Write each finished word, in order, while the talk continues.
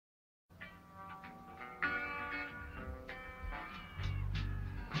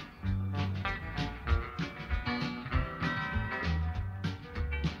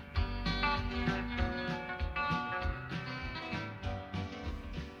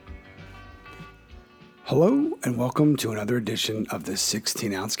Hello and welcome to another edition of the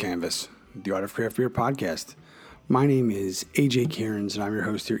 16-Ounce Canvas, the Art of Craft Beer podcast. My name is AJ Cairns and I'm your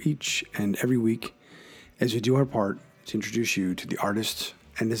host here each and every week as we do our part to introduce you to the artists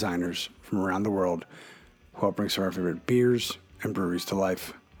and designers from around the world who help bring some of our favorite beers and breweries to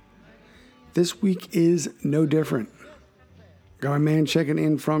life. This week is no different. Got my man checking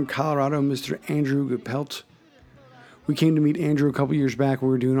in from Colorado, Mr. Andrew Geppelt. We came to meet Andrew a couple years back. We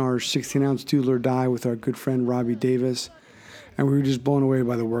were doing our 16-ounce Do or Die with our good friend Robbie Davis, and we were just blown away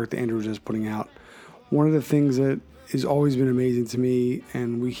by the work that Andrew was just putting out. One of the things that has always been amazing to me,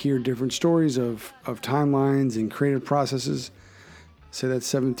 and we hear different stories of timelines and creative processes. Say that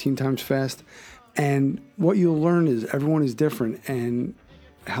 17 times fast. And what you'll learn is everyone is different, and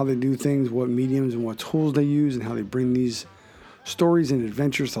how they do things, what mediums and what tools they use, and how they bring these stories and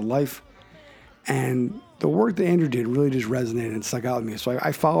adventures to life. And the work that Andrew did really just resonated and stuck out with me. So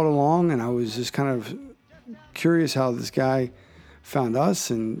I followed along, and I was just kind of curious how this guy found us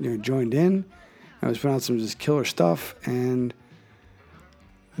and joined in. I was putting out some just killer stuff, and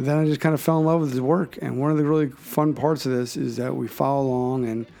then I just kind of fell in love with his work. And one of the really fun parts of this is that we follow along,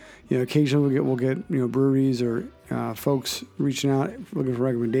 and occasionally we'll get breweries or folks reaching out looking for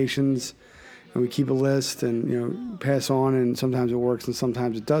recommendations, and we keep a list and pass on. And sometimes it works, and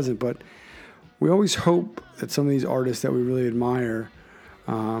sometimes it doesn't, but we always hope that some of these artists that we really admire,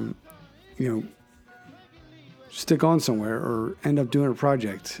 stick on somewhere or end up doing a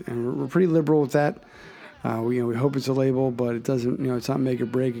project. And we're pretty liberal with that. We hope it's a label, but it doesn't, it's not make or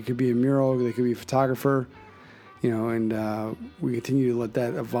break. It could be a mural, they could be a photographer, and we continue to let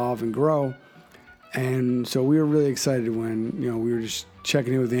that evolve and grow. And so we were really excited when, we were just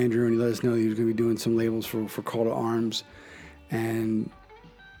checking in with Andrew, and he let us know that he was going to be doing some labels for Call to Arms. And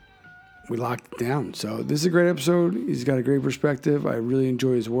we locked it down. So this is a great episode. He's got a great perspective. I really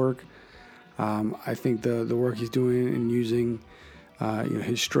enjoy his work. I think the work he's doing and using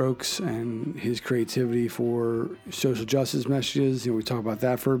his strokes and his creativity for social justice messages. We talk about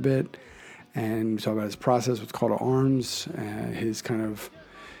that for a bit, and we talk about his process with Call to Arms, his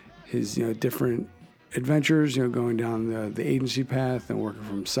different adventures, going down the agency path and working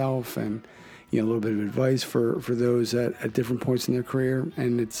for himself, and a little bit of advice for those at different points in their career.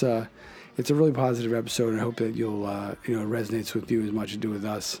 And it's a really positive episode. I hope that you'll it resonates with you as much as it do with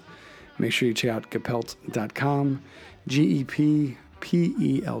us. Make sure you check out Geppelt.com,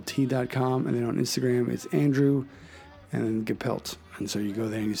 Geppelt.com, and then on Instagram it's Andrew and then Geppelt. And so you go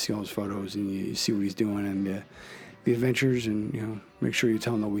there and you see all his photos and you see what he's doing and the adventures, and make sure you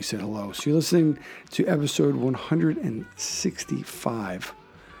tell him that we said hello. So you're listening to episode 165,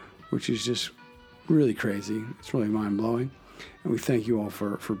 which is just really crazy. It's really mind-blowing. And we thank you all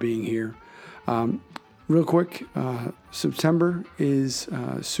for being here. Real quick, September is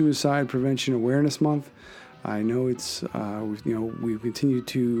Suicide Prevention Awareness Month. I know it's, we continue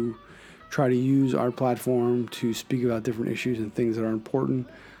to try to use our platform to speak about different issues and things that are important.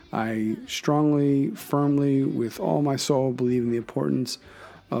 I strongly, firmly, with all my soul, believe in the importance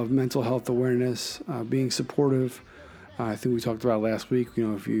of mental health awareness, being supportive. I think we talked about last week,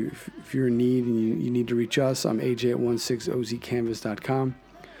 if you're in need and you need to reach us, I'm AJ at 16ozcanvas.com.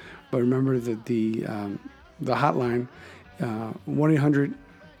 But remember that the hotline,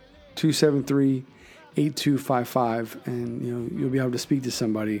 1-800-273-8255, and you'll be able to speak to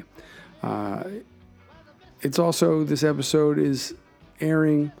somebody. It's also, this episode is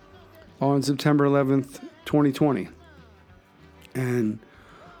airing on September 11th, 2020. And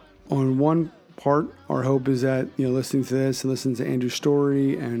on one part, our hope is that listening to this and listening to Andrew's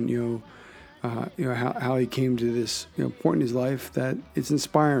story and how he came to this point in his life, that it's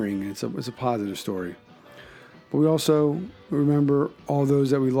inspiring and it's a positive story. But we also remember all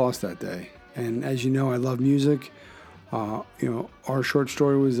those that we lost that day. And as you know, I love music. Our short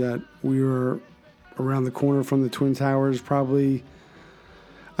story was that we were around the corner from the Twin Towers, probably,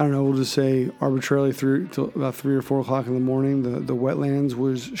 I don't know, we'll just say arbitrarily through till about 3 or 4 o'clock in the morning. The wetlands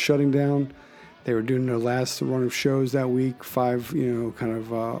was shutting down. They were doing their last run of shows that week, 5,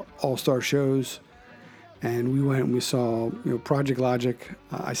 all-star shows. And we went and we saw, Project Logic.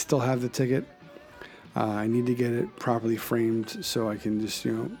 I still have the ticket. I need to get it properly framed so I can just,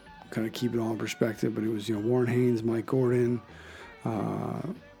 kind of keep it all in perspective. But it was, Warren Haynes, Mike Gordon,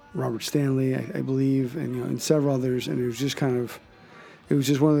 Robert Stanley, I believe, and several others. And it was just one of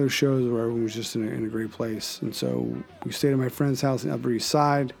those shows where everyone was just in a great place. And so we stayed at my friend's house in Upper East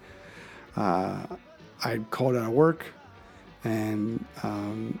Side. I called out of work, and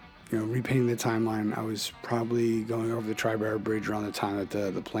repainting the timeline. I was probably going over the Tri-Barrier Bridge around the time that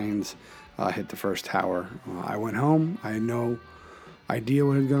the planes hit the first tower. I went home. I idea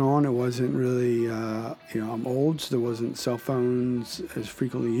what had gone on. It wasn't really, I'm old, so there wasn't cell phones as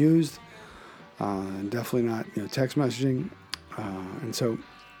frequently used. And definitely not, text messaging. And so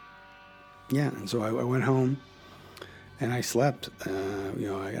I went home and I slept,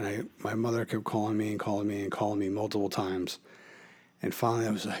 my mother kept calling me multiple times. And finally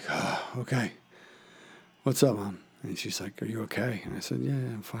I was like, oh, okay, what's up, Mom? And she's like, are you okay? And I said, yeah,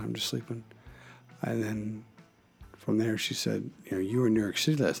 I'm fine. I'm just sleeping. And then from there, she said, you were in New York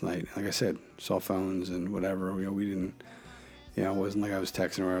City last night. Like I said, cell phones and whatever, we didn't, it wasn't like I was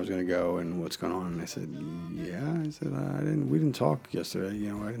texting where I was going to go and what's going on. And I said, yeah. I said, we didn't talk yesterday.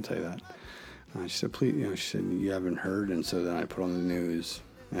 I didn't tell you that. She said, please, she said, you haven't heard. And so then I put on the news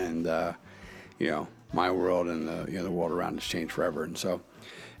and, my world and the world around has changed forever. And so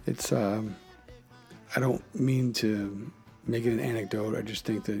it's, I don't mean to make it an anecdote. I just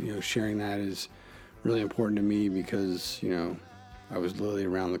think that, sharing that is really important to me because, I was literally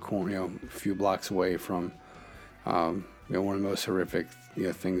around the corner, a few blocks away from, one of the most horrific,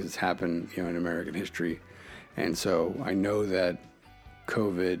 things that's happened, in American history. And so I know that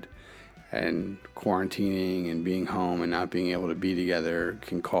COVID and quarantining and being home and not being able to be together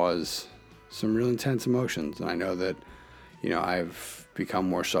can cause some real intense emotions. And I know that, I've become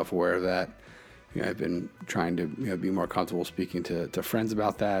more self-aware of that. I've been trying to, be more comfortable speaking to friends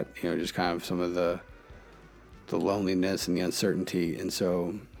about that, just kind of some of the loneliness and the uncertainty. And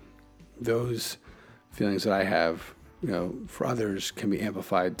so those feelings that I have, for others can be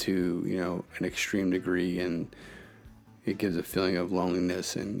amplified to, an extreme degree, and it gives a feeling of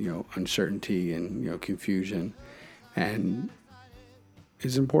loneliness and, uncertainty and, confusion. And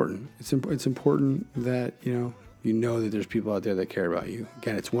it's important. It's important that, that there's people out there that care about you.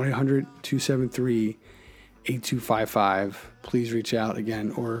 Again, it's 1-800-273-8255. Please reach out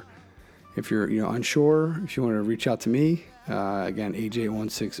again. Or if you're, unsure, if you want to reach out to me, again,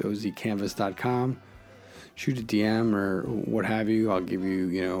 aj16ozcanvas.com. Shoot a DM or what have you. I'll give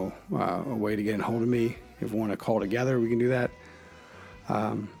you, a way to get in hold of me. If we want to call together, we can do that.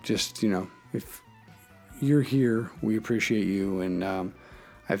 If you're here, we appreciate you. And I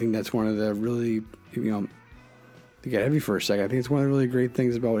think that's one of the really, to get heavy for a second, I think it's one of the really great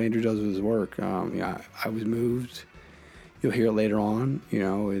things about what Andrew does with his work. I was moved. You'll hear it later on.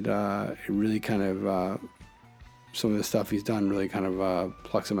 It really kind of, some of the stuff he's done really kind of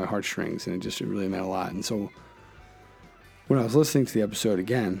plucks at my heartstrings, and it really meant a lot. And so when I was listening to the episode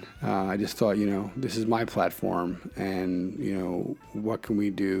again, I just thought, this is my platform, and, what can we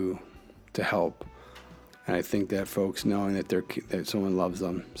do to help? And I think that folks knowing that someone loves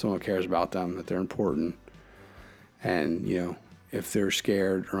them, someone cares about them, that they're important, and, if they're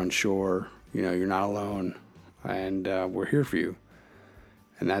scared or unsure, you're not alone, and we're here for you.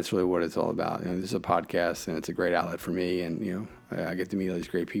 And that's really what it's all about. This is a podcast, and it's a great outlet for me, and, I get to meet all these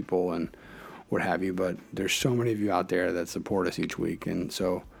great people and what have you, but there's so many of you out there that support us each week, and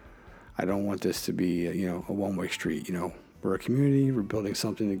so I don't want this to be, a one-way street. We're a community, we're building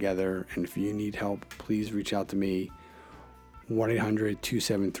something together, and if you need help, please reach out to me.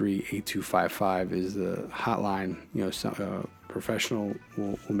 1-800-273-8255 is the hotline. A professional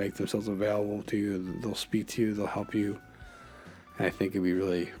will make themselves available to you. They'll speak to you, they'll help you, and I think it'd be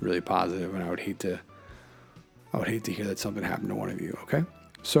really, really positive, and I would hate to hear that something happened to one of you, okay?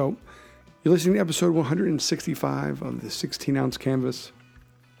 So you're listening to episode 165 of the 16-ounce canvas.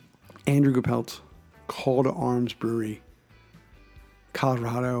 Andrew Geppelt, Call to Arms Brewery,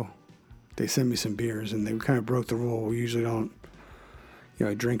 Colorado. They sent me some beers, and they kind of broke the rule. We usually don't,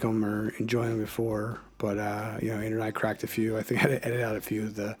 drink them or enjoy them before, but, Andrew and I cracked a few. I think I had to edit out a few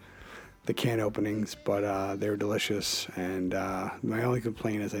of the can openings, but they were delicious. And my only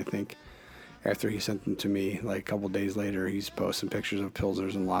complaint is, I think, after he sent them to me, like a couple days later, he's posting pictures of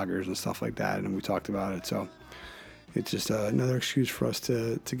pilsners and lagers and stuff like that, and we talked about it. So it's just another excuse for us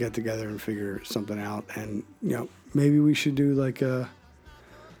to get together and figure something out. And, maybe we should do like a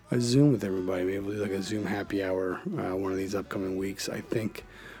Zoom with everybody. Maybe we'll do like a Zoom happy hour one of these upcoming weeks. I think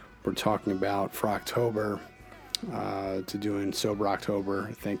we're talking about for October to doing Sober October.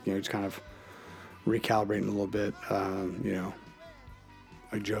 I think, just kind of recalibrating a little bit.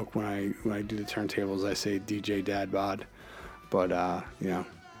 I joke when I do the turntables, I say DJ Dad Bod, but I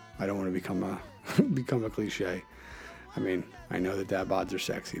don't want to become a cliche. I mean, I know that dad bods are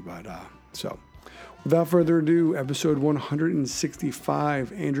sexy, but so without further ado, episode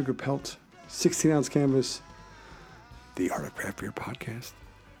 165, Andrew Geppelt, 16-ounce canvas, the Art of Craft Beer podcast.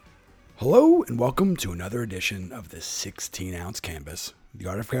 Hello and welcome to another edition of the 16-ounce canvas, the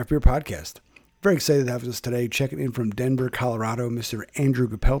Art of Craft Beer podcast. Very excited to have us today. Checking in from Denver, Colorado, Mr. Andrew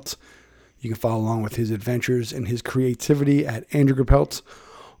Geppelt. You can follow along with his adventures and his creativity at Andrew Geppelt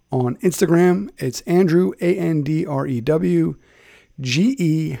on Instagram. It's Andrew, ANDREW,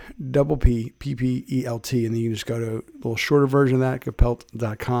 GEPPELT. And then you can just go to a little shorter version of that,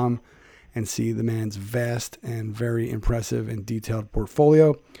 geppelt.com, and see the man's vast and very impressive and detailed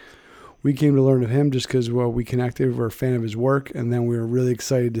portfolio. We came to learn of him just because, well, we connected. We're a fan of his work. And then we were really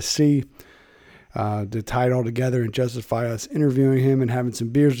excited to see, to tie it all together and justify us interviewing him and having some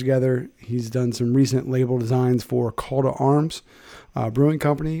beers together. He's done some recent label designs for Call to Arms Brewing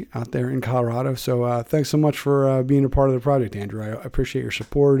Company out there in Colorado. So thanks so much for being a part of the project, Andrew. I appreciate your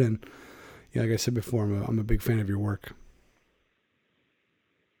support. And like I said before, I'm a big fan of your work.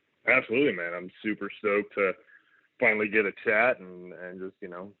 Absolutely, man. I'm super stoked to finally get a chat and just,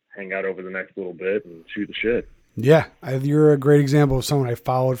 hang out over the next little bit and shoot the shit. Yeah, you're a great example of someone I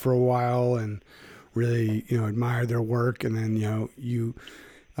followed for a while and really, admired their work. And then, you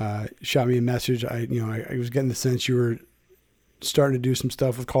shot me a message. I was getting the sense you were starting to do some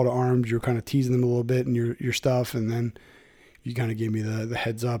stuff with Call to Arms. You were kind of teasing them a little bit in your stuff. And then you kind of gave me the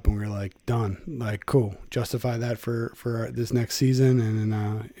heads up and we were like, done, like, cool, justify that for this next season.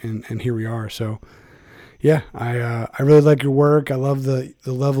 And here we are. So yeah, I really like your work. I love the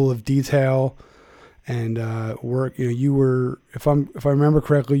level of detail and work. You were, if I remember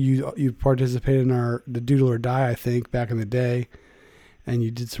correctly, you participated in the Doodle or Die, I think, back in the day, and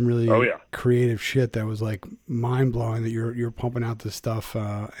you did some really creative shit that was like mind blowing. That you're pumping out this stuff,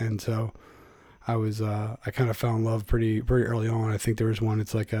 and so I kind of fell in love pretty early on. I think there was one.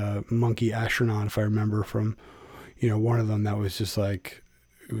 It's like a monkey astronaut, if I remember from, one of them that was just like,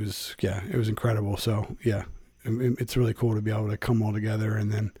 it was incredible. So yeah, it's really cool to be able to come all together.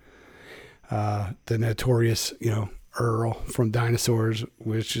 And then the notorious, Earl from Dinosaurs,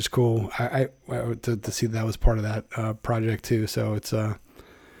 which is cool. I to see that was part of that project too. So it's like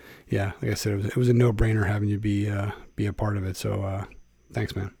I said, it was a no brainer having you be a part of it. So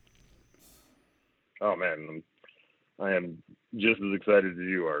thanks, man. Oh man, I am just as excited as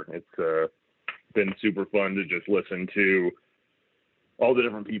you are. It's been super fun to just listen to all the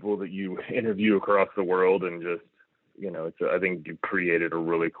different people that you interview across the world, and just, I think you've created a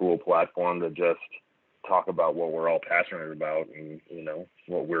really cool platform to just talk about what we're all passionate about and,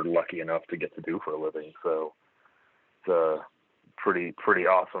 what we're lucky enough to get to do for a living. So it's pretty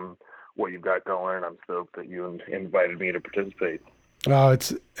awesome what you've got going. I'm stoked that you invited me to participate. I've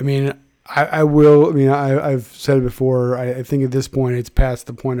said it before. I think at this point it's past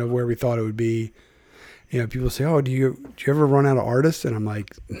the point of where we thought it would be. People say, "Oh, do you ever run out of artists?" And I'm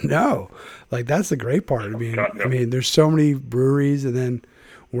like, "No." Like, that's the great part. I mean, there's so many breweries, and then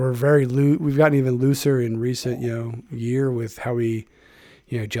we're very loose. We've gotten even looser in recent, year with how we,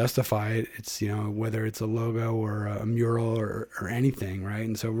 justify it. It's, whether it's a logo or a mural or anything, right?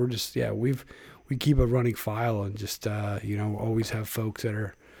 And so we're just, we keep a running file and just, always have folks that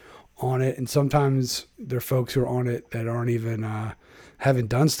are on it. And sometimes there are folks who are on it that aren't even, haven't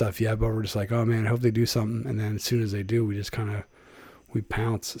done stuff yet, but we're just like, oh man, I hope they do something. And then as soon as they do, we just we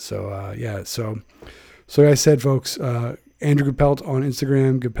pounce. So, so like I said, folks, Andrew Geppelt on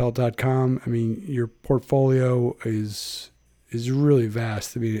Instagram, geppelt.com. I mean, your portfolio is really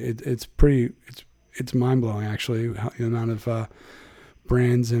vast. I mean, it's mind blowing actually, the amount of,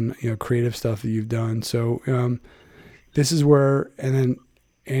 brands and, creative stuff that you've done. So, this is where, and then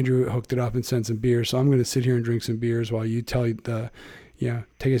Andrew hooked it up and sent some beers. So I'm going to sit here and drink some beers while you tell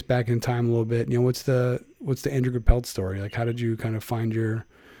take us back in time a little bit. What's the Andrew Geppelt story? Like, how did you kind of find your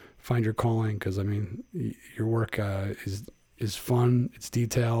calling? Because I mean, your work is fun. It's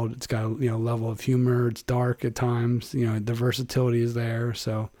detailed. It's got a level of humor. It's dark at times. The versatility is there.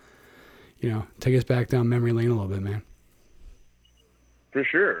 So, take us back down memory lane a little bit, man. For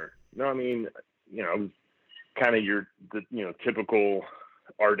sure. No, I mean, I was kind of the typical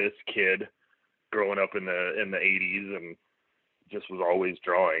artist kid growing up in the 80s, and just was always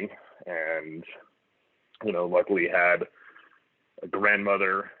drawing, and luckily had a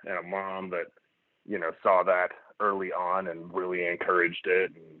grandmother and a mom that saw that early on and really encouraged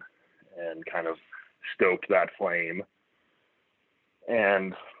it and kind of stoked that flame.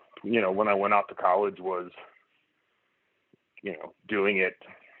 And when I went off to college, was doing it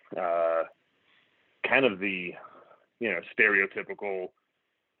kind of the stereotypical,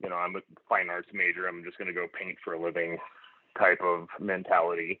 I'm a fine arts major, I'm just going to go paint for a living type of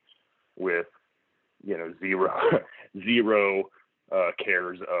mentality with, zero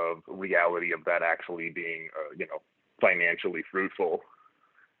cares of reality of that actually being, financially fruitful.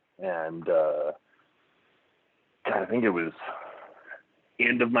 And I think it was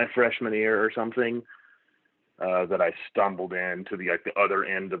end of my freshman year or something. that I stumbled into the other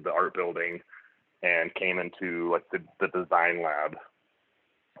end of the art building and came into like the design lab.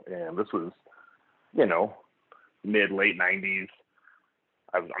 And this was, you know, late 90s.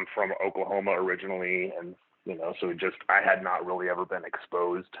 I'm from Oklahoma originally, and you know, so I had not really ever been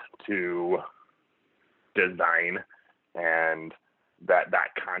exposed to design and that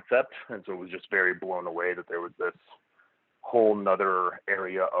concept, and so it was just very blown away that there was this whole nother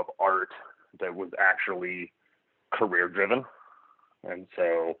area of art that was actually career driven. And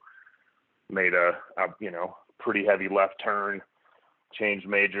so made a you know, pretty heavy left turn, changed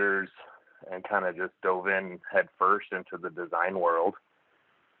majors, and kind of just dove in head first into the design world.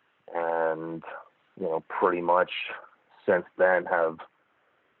 And, you know, pretty much since then have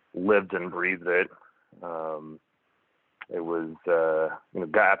lived and breathed it. It was, you know,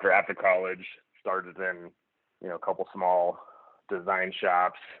 after college, started in, you know, a couple small design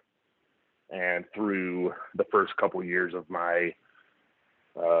shops, and through the first couple years of my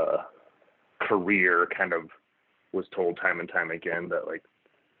career, kind of was told time and time again that like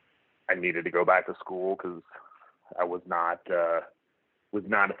I needed to go back to school because I was not at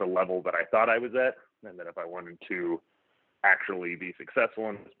the level that I thought I was at, and that if I wanted to actually be successful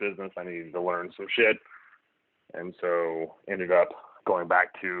in this business, I needed to learn some shit. And so ended up going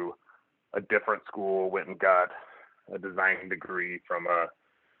back to a different school, went and got a design degree from a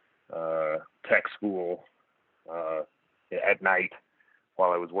tech school at night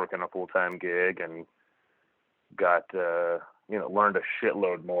while I was working a full-time gig, and got, you know, learned a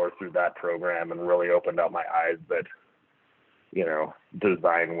shitload more through that program, and really opened up my eyes that, you know,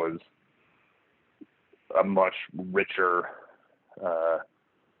 design was a much richer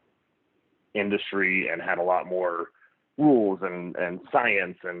industry and had a lot more rules and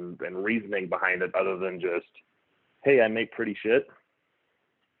science and reasoning behind it, other than just, hey, I make pretty shit.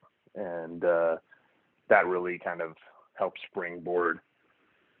 And that really kind of helped springboard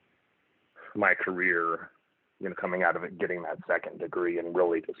my career, you know, coming out of it, getting that second degree, and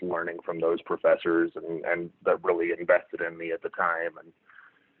really just learning from those professors and that really invested in me at the time. And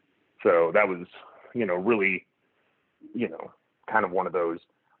so that was, you know, really, you know, kind of one of those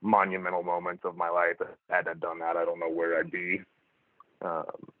monumental moments of my life. Had I done that, I don't know where I'd be.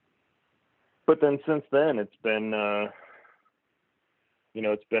 But then since then, it's been, you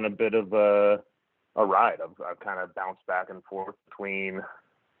know, it's been a bit of a ride. I've kind of bounced back and forth between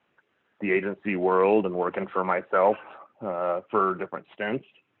the agency world and working for myself for different stints.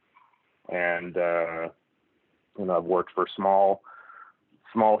 And, you know, I've worked for small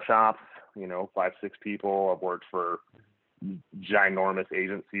shops, you know, 5-6 people. I've worked for ginormous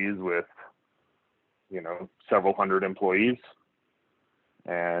agencies with, you know, several hundred employees,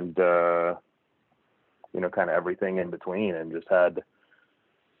 and, you know, kind of everything in between. And just had,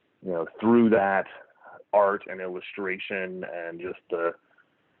 you know, through that art and illustration and just the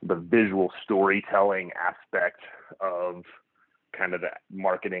visual storytelling aspect of kind of the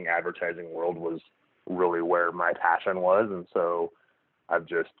marketing advertising world was really where my passion was. And so I've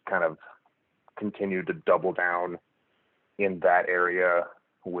just kind of continued to double down in that area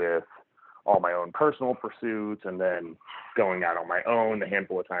with all my own personal pursuits, and then going out on my own. The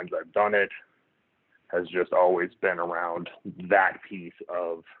handful of times I've done it has just always been around that piece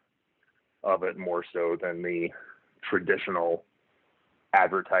of it, more so than the traditional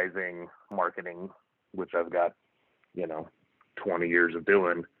advertising marketing, which I've got, you know, 20 years of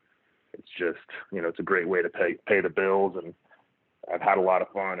doing. It's just, you know, it's a great way to pay the bills, and I've had a lot of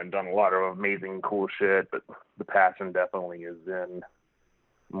fun and done a lot of amazing, cool shit, but the passion definitely is in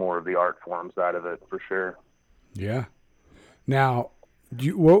more of the art form side of it, for sure. Yeah. Now,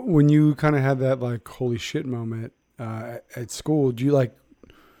 when you kind of had that like holy shit moment at school, do you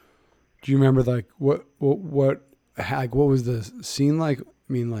remember like what was the scene like? I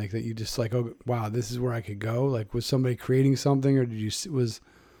mean, like that you just like, oh wow, this is where I could go. Like, was somebody creating something, or did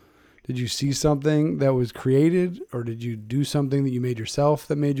you see something that was created, or did you do something that you made yourself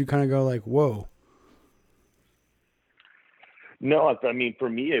that made you kind of go like, whoa? No, I mean, for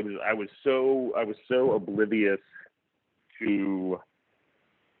me, I was so oblivious to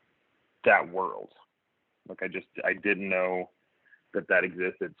that world. Like, I didn't know that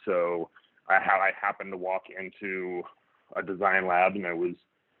existed. So I happened to walk into a design lab, and there was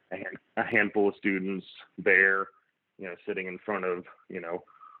a handful of students there, you know, sitting in front of, you know,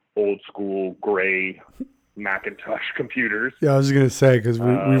 old school gray Macintosh computers. Yeah, I was going to say, because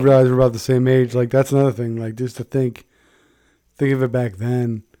we realized we're about the same age. Like, that's another thing. Like, just to think of it back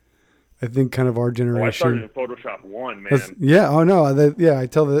then. I think kind of our generation. I started in Photoshop 1, man. Yeah. Oh no. I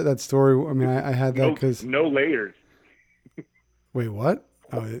tell that story. I mean, I had that because no layers. Wait, what?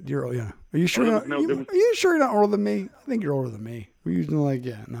 Oh, you're yeah. Are you sure? Well, Are you sure you're not older than me? I think you're older than me. We're usually like,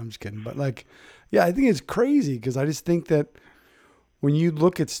 yeah. No, I'm just kidding. But like, yeah, I think it's crazy because I just think that when you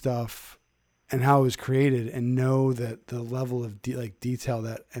look at stuff and how it was created and know that the level of detail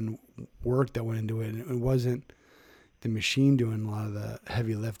that and work that went into it, and it wasn't the machine doing a lot of the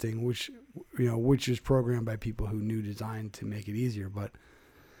heavy lifting, which is programmed by people who knew design to make it easier, but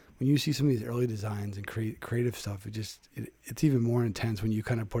when you see some of these early designs and creative stuff, it's even more intense when you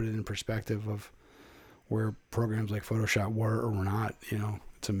kind of put it in perspective of where programs like Photoshop were or were not.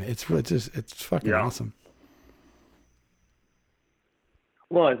 It's fucking awesome.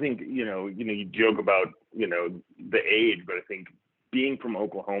 Well, I think you joke about the age, but I think being from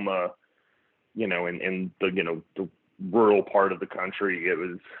Oklahoma, in the rural part of the country, it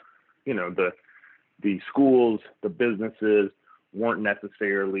was the schools, the businesses weren't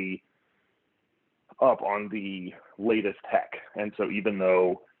necessarily up on the latest tech. And so even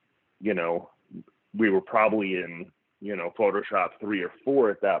though, we were probably in, Photoshop 3 or 4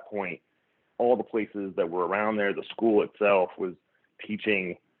 at that point, all the places that were around there, the school itself was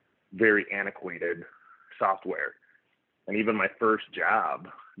teaching very antiquated software. And even my first job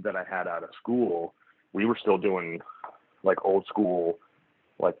that I had out of school, we were still doing like old school,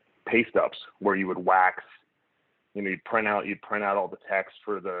 like pay stubs where you would wax. You'd print out all the text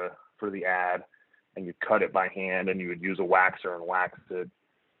for the ad, and you'd cut it by hand, and you would use a waxer and wax it,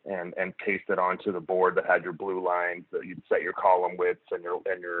 and paste it onto the board that had your blue lines that you'd set your column widths and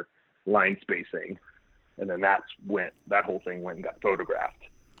your line spacing, and then that whole thing went and got photographed.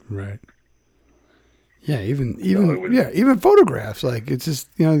 Right. Yeah. Even photographs. Like it's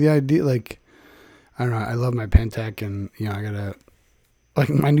just the idea. Like I don't know. I love my Pentax, and I gotta. Like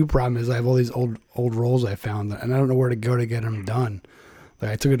my new problem is I have all these old rolls I found, and I don't know where to go to get them done.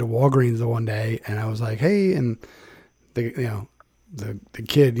 Like I took it to Walgreens the one day, and I was like, "Hey," and the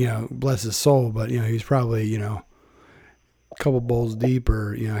kid, bless his soul, but he's probably a couple bowls deep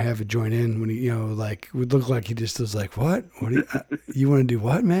or half a joint in when he like would look like he just was like, "What? What do you want to do?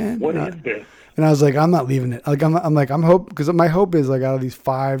 What, man? What is this?" And I was like, "I'm not leaving it." Like I'm hope because my hope is like out of these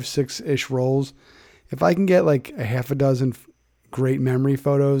 5-6 rolls, if I can get like a half a dozen great memory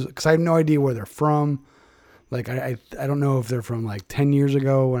photos, because I have no idea where they're from. Like I don't know if they're from like 10 years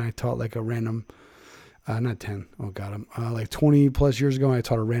ago when I taught like a random not 10, oh god, I'm like 20 plus years ago when I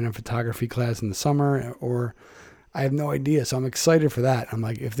taught a random photography class in the summer, or I have no idea. So I'm excited for that. I'm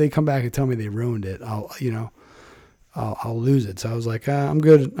like, if they come back and tell me they ruined it, I'll lose it. So I was like, I'm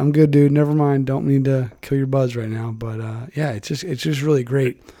good, dude. Never mind. Don't need to kill your buzz right now. But yeah, it's just really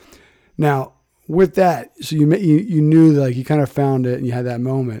great. Now, with that, so you knew like you kind of found it and you had that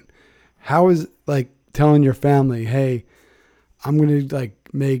moment. How is like telling your family, hey, I'm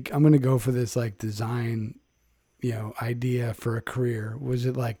gonna go for this like design, idea for a career? Was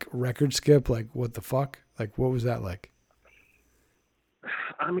it like record skip? Like what the fuck? Like what was that like?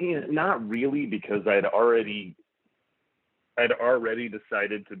 I mean, not really, because I'd already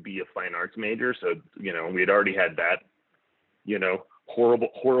decided to be a fine arts major. So, we'd already had that,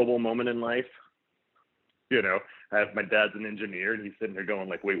 horrible moment in life. I have my dad's an engineer, and he's sitting there going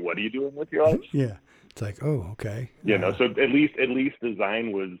like, "Wait, what are you doing with your life?" Yeah, it's like, oh, okay. So at least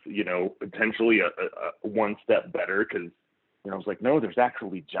design was, potentially a one step better, because I was like, no, there's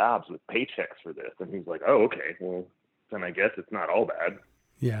actually jobs with paychecks for this, and he's like, oh, okay, well then I guess it's not all bad.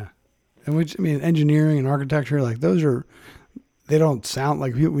 Yeah, and engineering and architecture, like they don't sound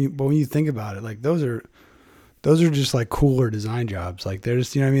like people, but when you think about it, like those are just like cooler design jobs. Like they're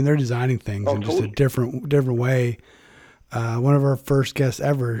just, they're designing things in just a different way. One of our first guests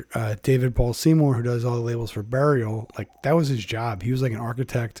ever, David Paul Seymour, who does all the labels for Burial, like that was his job. He was like an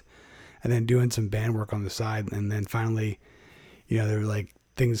architect and then doing some band work on the side. And then finally, there were like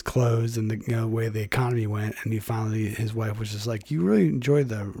things closed and the way the economy went. And his wife was just like, you really enjoyed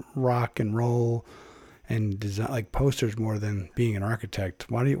the rock and roll and design, like posters more than being an architect.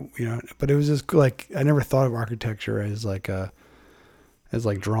 Why do you, but it was just like, I never thought of architecture as like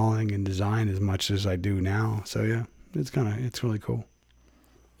drawing and design as much as I do now. So yeah, it's really cool.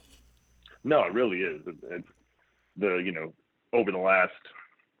 No, it really is. It's over the last,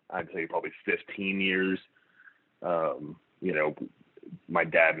 I'd say probably 15 years, my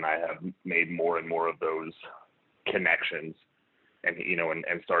dad and I have made more and more of those connections, and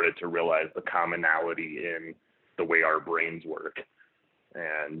and started to realize the commonality in the way our brains work.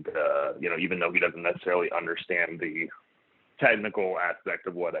 And even though he doesn't necessarily understand the technical aspect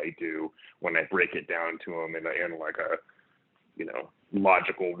of what I do, when I break it down to him in like a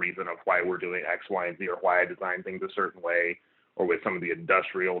logical reason of why we're doing X, Y, and Z, or why I design things a certain way, or with some of the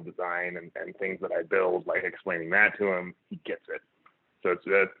industrial design and things that I build, like explaining that to him, he gets it. So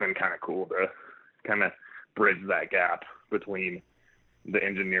it's been kind of cool to kind of bridge that gap between the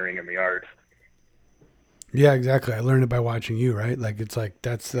engineering and the art. Yeah, exactly. I learned it by watching you, right? Like it's like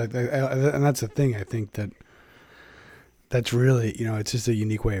and that's the thing. I think that's really, it's just a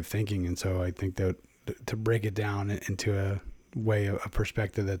unique way of thinking, and so I think that to break it down into a way, a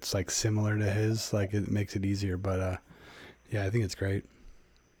perspective that's like similar to his, like it makes it easier. But yeah, I think it's great.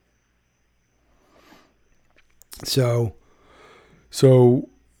 So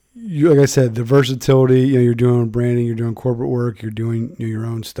you, like I said, the versatility. You're doing branding, you're doing corporate work, you're doing your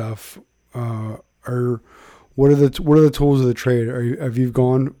own stuff. Or what are the tools of the trade? Have you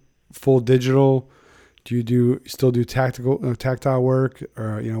gone full digital? Do you still do tactile work,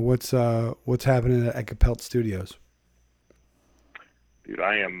 or what's happening at Geppelt Studios? Dude,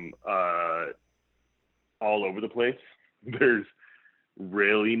 I am all over the place. There's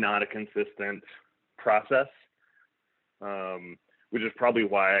really not a consistent process, which is probably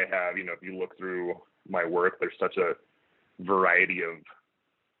why I have, if you look through my work, there's such a variety of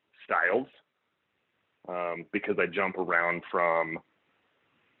styles, because I jump around from,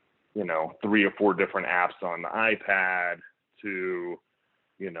 3 or 4 different apps on the iPad to,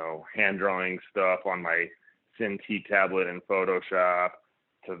 hand drawing stuff on my Cintiq tablet in Photoshop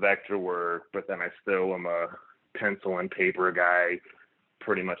to vector work, but then I still am a pencil and paper guy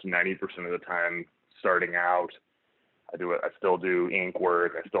pretty much 90% of the time starting out. I still do ink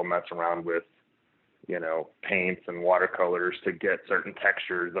work. I still mess around with, paints and watercolors to get certain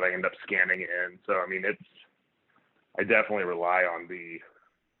textures that I end up scanning in. So, I mean, I definitely rely on the,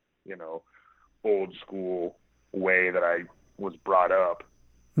 old school way that I was brought up,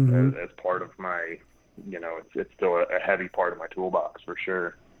 as part of my, it's still a heavy part of my toolbox for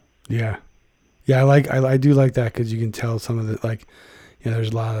sure. Yeah. Yeah. I do like that, cause you can tell some of the, like, there's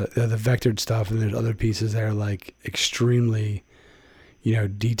a lot of the vectored stuff, and there's other pieces that are like extremely,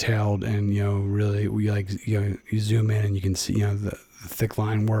 detailed, and, really you zoom in and you can see, the thick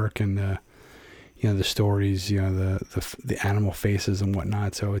line work, and the stories, the animal faces and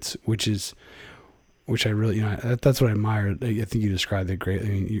whatnot. So which I really, that's what I admire. I think you described it greatly.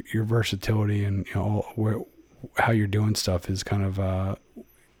 I mean, your versatility, and, how you're doing stuff is kind of,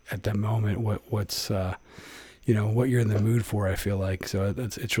 at that moment, what's what you're in the mood for, I feel like. So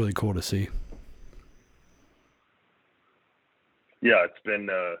it's really cool to see. Yeah, it's been,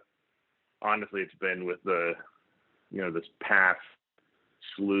 honestly, it's been with the, this past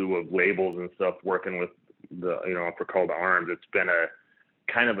slew of labels and stuff, working with the, for Call to Arms, it's been a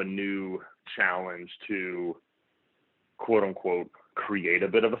kind of a new challenge to quote unquote create a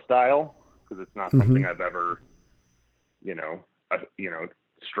bit of a style, because it's not something I've ever,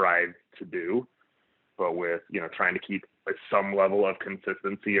 strived to do. But with, trying to keep some level of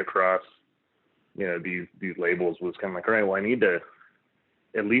consistency across, these labels, was kind of like, all right, well, I need to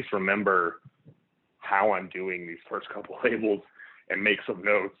at least remember how I'm doing these first couple labels and make some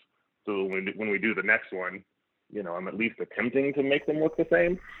notes, so when we do the next one, I'm at least attempting to make them look the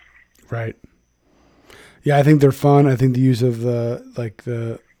same. Right. Yeah, I think they're fun. I think the use of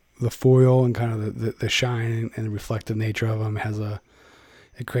the foil and kind of the shine and the reflective nature of them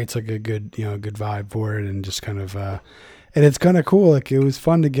it creates like a good, good vibe for it, and just kind of, and it's kind of cool. Like, it was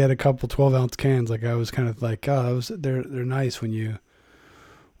fun to get a couple 12-ounce cans. Like, I was kind of like, oh, they're nice when you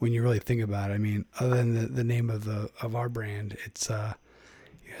really think about it. I mean, other than the name of our brand, it's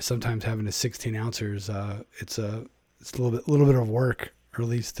sometimes having a 16 ounces, it's a little bit of work, or at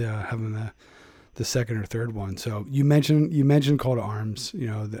least having the second or third one. So you mentioned Call to Arms.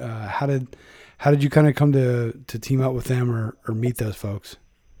 How did you kind of come to team up with them, or meet those folks?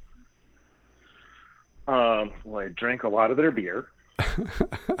 Well, I drank a lot of their beer.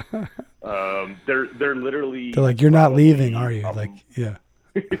 They're literally. They're like, you're not leaving, are you? Like, yeah.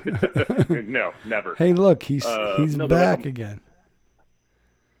 No, never. Hey, look, he's no, back again.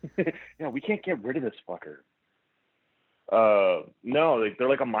 Yeah, we can't get rid of this fucker. No, they're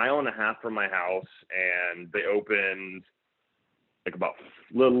like a mile and a half from my house, and they opened like about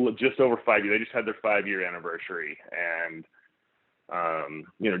just over 5 years. They just had their 5-year anniversary, and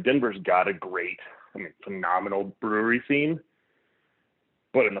Denver's got a great, phenomenal brewery scene,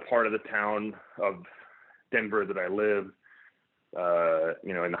 but in the part of the town of Denver that I live,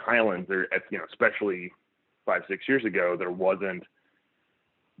 in the Highlands, especially 5-6 years ago, there wasn't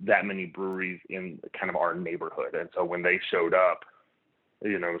that many breweries in kind of our neighborhood. And so when they showed up,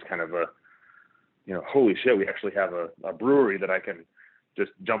 it was kind of a, holy shit, we actually have a brewery that I can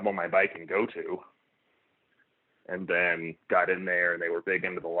just jump on my bike and go to. And then got in there, and they were big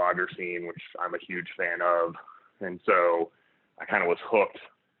into the lager scene, which I'm a huge fan of. And so I kind of was hooked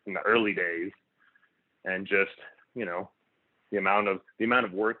in the early days, and just, the amount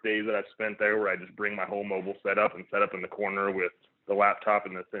of work days that I've spent there, where I just bring my whole mobile setup and set up in the corner with the laptop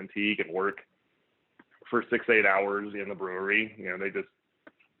and the Cintiq and work for 6-8 hours in the brewery. They just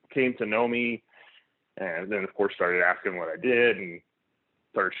came to know me, and then of course started asking what I did and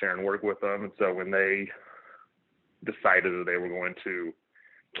started sharing work with them. And so when they decided that they were going to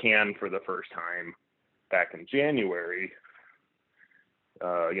can for the first time back in January,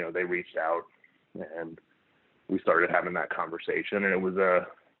 they reached out and we started having that conversation. And it was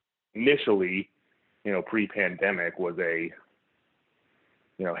initially, pre-pandemic was a,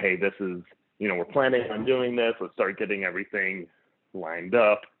 hey, this is, we're planning on doing this. Let's start getting everything lined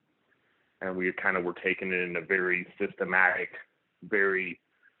up. And we kind of were taking it in a very systematic, very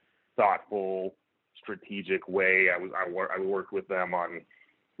thoughtful, strategic way. I worked with them on,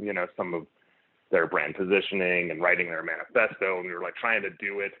 some of their brand positioning and writing their manifesto. And we were like trying to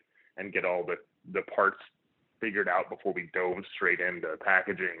do it and get all the parts figured out before we dove straight into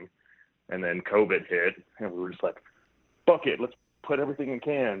packaging. And then COVID hit, and we were just like, fuck it, let's put everything in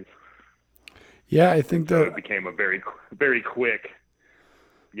cans. Yeah, I think so it became a very, very quick,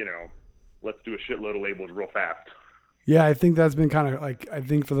 let's do a shitload of labels real fast. Yeah, I think that's been kind of like, I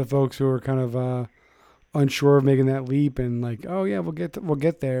think for the folks who are kind of unsure of making that leap and like, oh yeah, we'll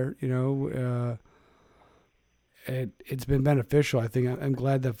get there, it's been beneficial. I think I'm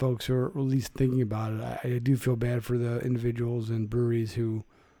glad that folks are at least thinking about it. I do feel bad for the individuals and breweries who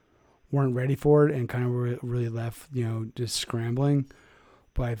weren't ready for it and kind of were really left, just scrambling.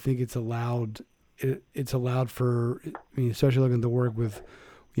 But I think it's allowed for, especially looking at the work with,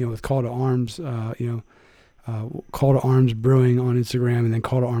 with Call to Arms, Call to Arms Brewing on Instagram and then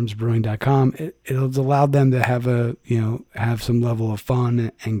calltoarmsbrewing.com. It's allowed them to have have some level of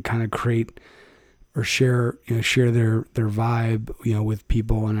fun and kind of create or share their vibe, with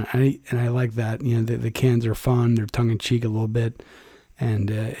people. And I like that, the cans are fun. They're tongue in cheek a little bit. And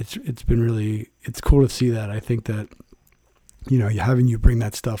it's been really, it's cool to see that. I think that, having you bring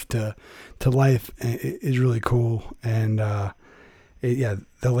that stuff to life is really cool. And,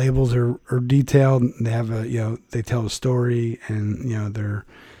 the labels are detailed. They have they tell a story, and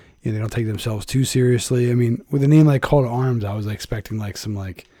they don't take themselves too seriously. I mean, with a name like Call to Arms, I was expecting like some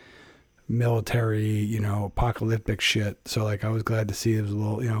like military, apocalyptic shit. So like I was glad to see it was a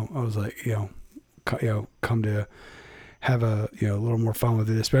little, I was like, come to have a little more fun with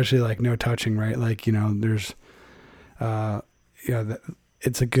it, especially like no touching, right? Like there's,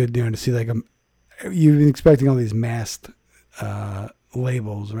 it's a good to see like you've been expecting all these masked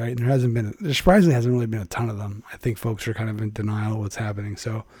labels, right? And there surprisingly hasn't really been a ton of them. I think folks are kind of in denial of what's happening.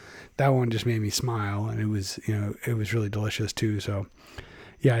 So that one just made me smile, and it was really delicious too. So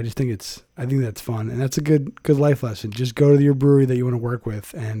yeah, I think that's fun, and that's a good life lesson. Just go to your brewery that you want to work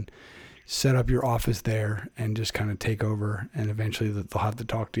with and set up your office there and just kind of take over, and eventually they'll have to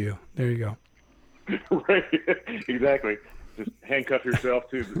talk to you. There you go. Right. Exactly. Just handcuff yourself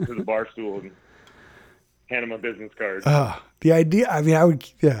to the bar stool and hand them a business card. The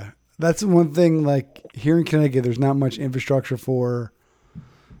idea, that's one thing, like here in Connecticut, there's not much infrastructure for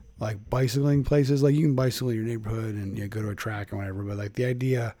like bicycling places. Like you can bicycle in your neighborhood and go to a track and whatever, but like the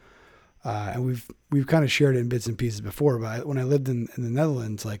idea, and we've kind of shared it in bits and pieces before, but when I lived in the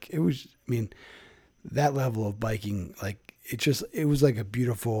Netherlands, like it was, that level of biking, like it was like a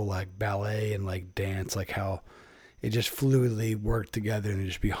beautiful like ballet and like dance, like how it just fluidly worked together, and there'd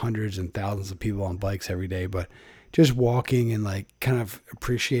just be hundreds and thousands of people on bikes every day. But just walking and like kind of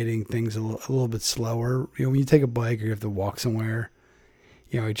appreciating things a little bit slower. When you take a bike or you have to walk somewhere,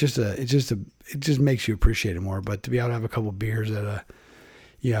 it just makes you appreciate it more. But to be able to have a couple beers at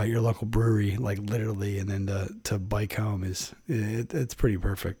your local brewery, like literally, and then to bike home it's pretty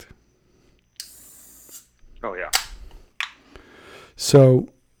perfect. Oh yeah. So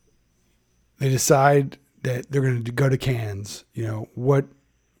they decide that they're going to go to cans. What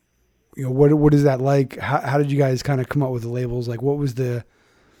is that like? How did you guys kind of come up with the labels? Like, what was the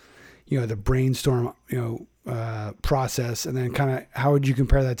brainstorm, process, and then kind of how would you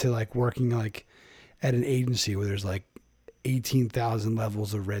compare that to like working like at an agency where there's like 18,000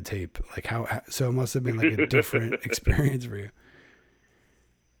 levels of red tape? Like so it must have been like a different experience for you.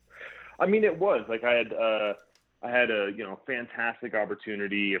 It was like I had a fantastic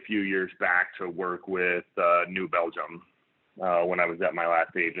opportunity a few years back to work with New Belgium when I was at my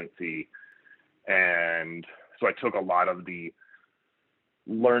last agency, and so I took a lot of the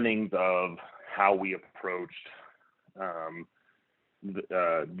learnings of how we approached that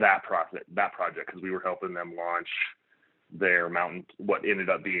project because we were helping them launch their what ended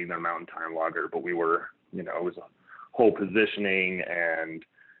up being their Mountain Time lager, but we were it was a whole positioning and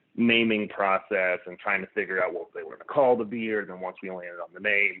naming process and trying to figure out what they were going to call the beer. And then once we landed on the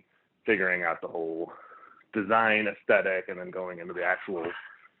name, figuring out the whole design aesthetic, and then going into the actual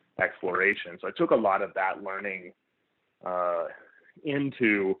exploration. So I took a lot of that learning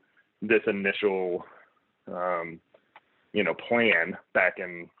into this initial, plan back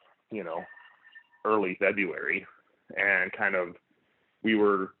in, early February, and kind of we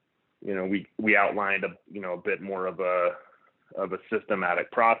were, we outlined a bit more of a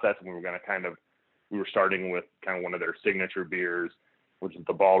systematic process. And we were starting with kind of one of their signature beers, which is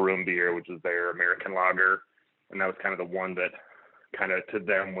the Ballroom beer, which is their American lager. And that was kind of the one that kind of to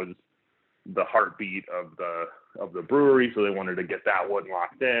them was the heartbeat of the brewery. So they wanted to get that one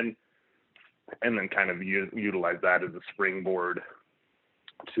locked in, and then kind of utilize that as a springboard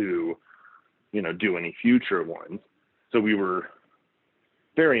to, do any future ones. So we were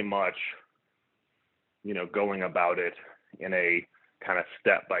very much, going about it in a kind of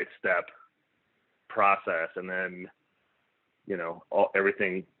step-by-step process. And then,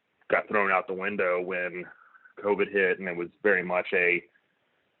 everything got thrown out the window when COVID hit, and it was very much the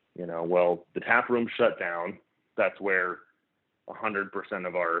tap room shut down. That's where 100%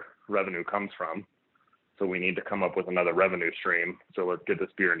 of our revenue comes from. So we need to come up with another revenue stream. So let's get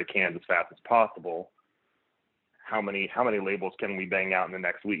this beer into cans as fast as possible. How many labels can we bang out in the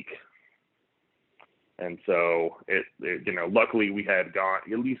next week? And so luckily we had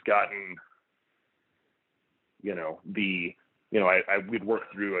gotten, we'd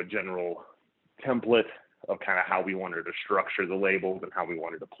worked through a general template of kind of how we wanted to structure the labels and how we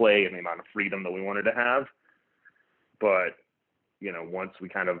wanted to play and the amount of freedom that we wanted to have. But, once we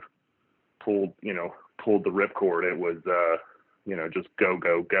kind of pulled the ripcord, it was, just go,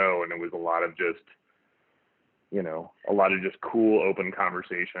 go, go. And it was a lot of just cool, open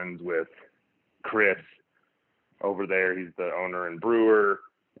conversations with Chris over there. He's the owner and brewer,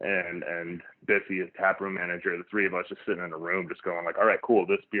 and Biffy is taproom manager. The three of us just sitting in a room, just going like, all right, cool.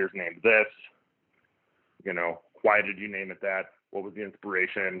 This beer's named this. Why did you name it that? What was the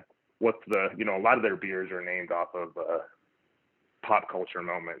inspiration? What's the, a lot of their beers are named off of pop culture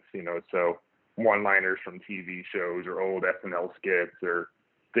moments, so one-liners from TV shows or old SNL skits or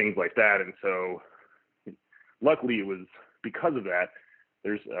things like that. And so luckily it was because of that,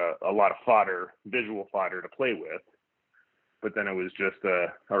 there's a lot of fodder, visual fodder to play with. But then it was just,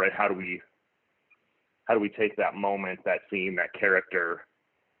 all right, how do we take that moment, that scene, that character,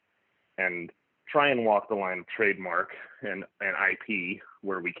 and try and walk the line of trademark and IP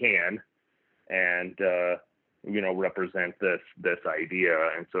where we can, and represent this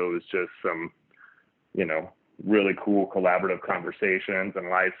idea. And so it was just some really cool collaborative conversations and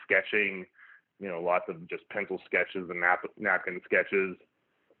live sketching, lots of just pencil sketches and napkin sketches,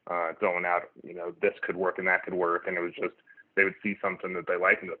 throwing out, this could work and that could work. And it was just, they would see something that they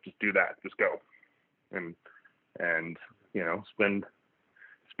liked and just do that, just go, and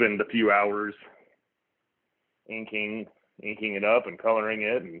spend a few hours inking it up and coloring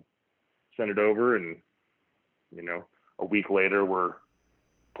it and send it over. And, a week later we're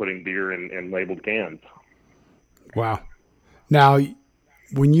putting beer in labeled cans. Wow. Now,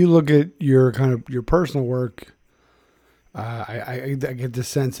 when you look at your personal work, I get the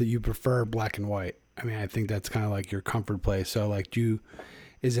sense that you prefer black and white. I mean, I think that's kind of like your comfort place. So like,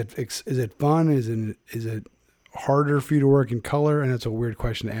 is it fun? Is it harder for you to work in color? And it's a weird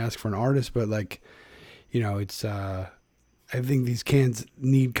question to ask for an artist, but like, it's, I think these cans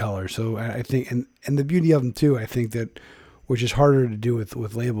need color. So I think, and the beauty of them too, I think that, which is harder to do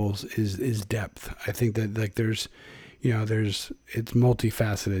with labels, is depth. I think that like it's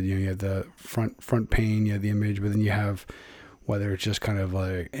multifaceted. You have the front pane, you have the image, but then you have, whether it's just kind of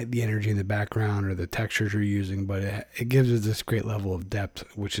like the energy in the background or the textures you're using, but it gives us this great level of depth,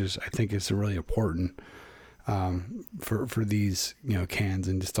 which is, I think it's really important for these, cans,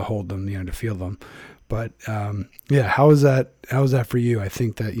 and just to hold them, to feel them. But how is that for you? I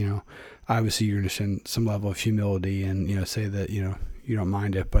think that, obviously you're just in some level of humility and, say that, you don't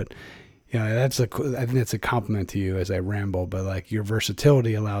mind it, but I think that's a compliment to you as I ramble, but like your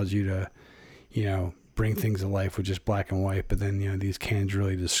versatility allows you to, bring things to life with just black and white, but then, these cans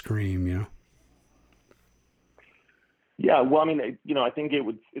really just scream, Yeah. Well, I mean, I think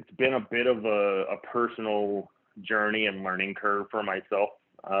it's been a bit of a personal journey and learning curve for myself,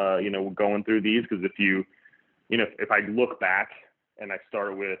 going through these. Cause if I look back and I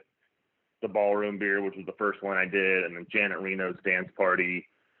start with the Ballroom beer, which was the first one I did, and then Janet Reno's Dance Party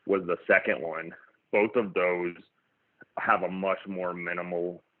was the second one, both of those have a much more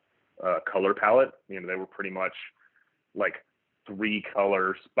minimal color palette. They were pretty much like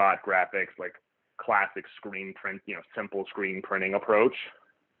 3-color spot graphics, like classic screen print, simple screen printing approach.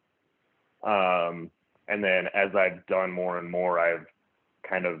 And then as I've done more and more, I've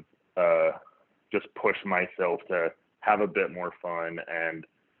kind of just pushed myself to have a bit more fun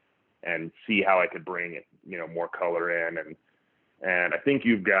and see how I could bring more color in. And I think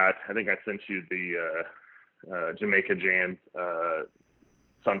I sent you the Jamaica Jan's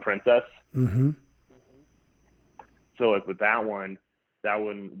Sun Princess. Mm-hmm. So like with that one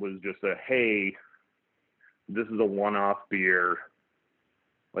was just hey, this is a one-off beer.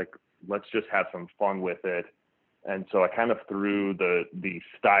 Like, let's just have some fun with it. And so I kind of threw the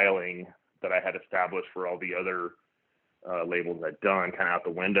styling that I had established for all the other labels I'd done kind of out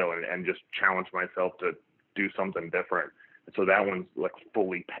the window and just challenged myself to do something different. And so that one's like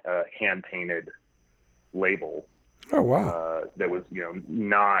fully hand painted label. Oh, wow. That was,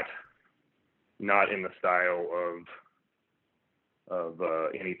 not in the style of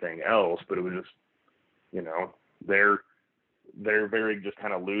anything else, but it was just, they're very just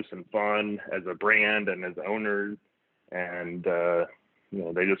kind of loose and fun as a brand and as owners. And,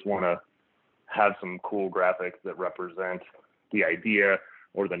 they just want to have some cool graphics that represent the idea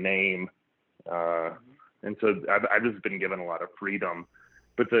or the name. And so I've just been given a lot of freedom.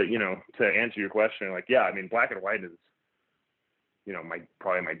 But to answer your question, like, yeah, I mean, black and white is,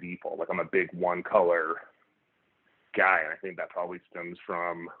 probably my default. Like, I'm a big one color guy. And I think that probably stems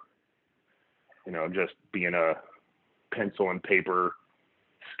from, just being a pencil and paper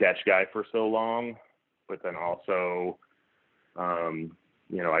sketch guy for so long. But then also, I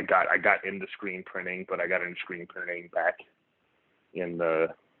got into screen printing, but I got into screen printing back in the,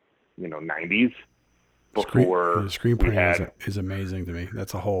 90s. Before screen printing is amazing to me.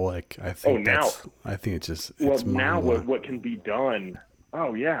 That's a whole I think it's just it's now what can be done.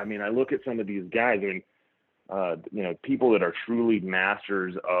 Oh yeah, I mean, I look at some of these guys. I mean, people that are truly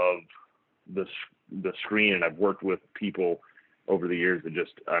masters of the screen, and I've worked with people over the years that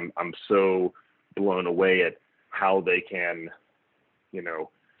just I'm so blown away at how they can,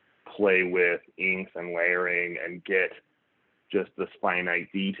 play with inks and layering and get just this finite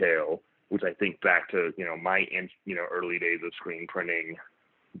detail. Which I think back to, my, early days of screen printing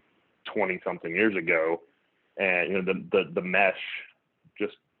 20 something years ago. And, the mesh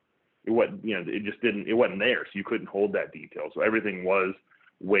just, it wasn't there. So you couldn't hold that detail. So everything was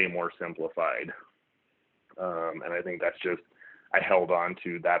way more simplified. And I think that's just, I held on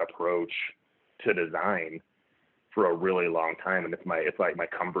to that approach to design for a really long time. And it's like my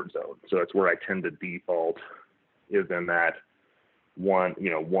comfort zone. So it's where I tend to default is in that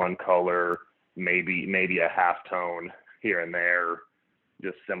one color, maybe a half tone here and there,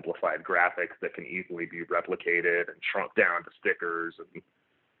 just simplified graphics that can easily be replicated and shrunk down to stickers. And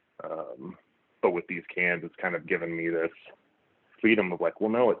but with these cans, it's kind of given me this freedom of like, well,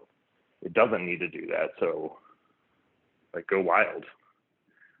 no, it doesn't need to do that. So like, go wild.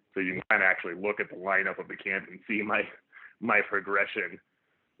 So you can kind of actually look at the lineup of the cans and see my progression.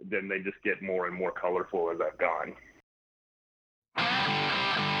 Then they just get more and more colorful as I've gone.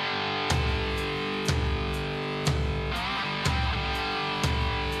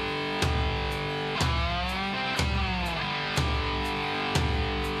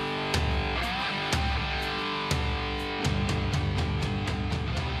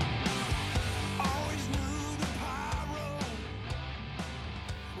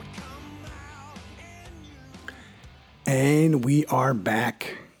 And we are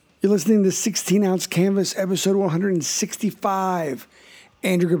back. You're listening to 16 Ounce Canvas, episode 165.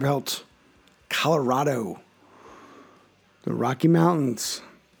 Andrew Geppelt, Colorado. The Rocky Mountains,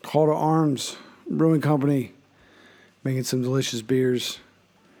 Call to Arms, Brewing Company, making some delicious beers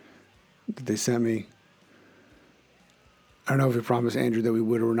that they sent me. I don't know if we promised Andrew that we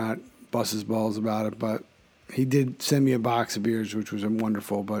would or not bust his balls about it, but he did send me a box of beers, which was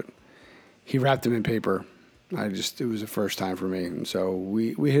wonderful, but he wrapped them in paper. It was the first time for me. And so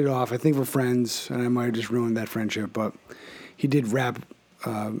we hit it off. I think we're friends, and I might have just ruined that friendship, but he did wrap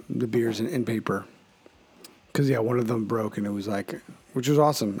the beers in paper. Because, one of them broke, and it was which was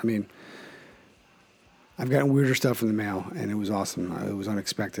awesome. I mean, I've gotten weirder stuff in the mail, and it was awesome. It was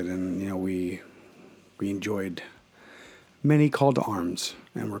unexpected, and, we enjoyed many call to arms,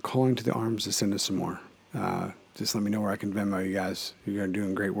 and we're calling to the arms to send us some more. Just let me know where I can Venmo you guys. You're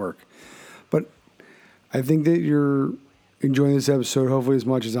doing great work. But I think that you're enjoying this episode hopefully as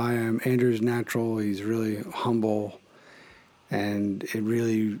much as I am. Andrew's natural. He's really humble. And it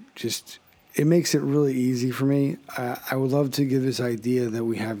really it makes it really easy for me. I would love to give this idea that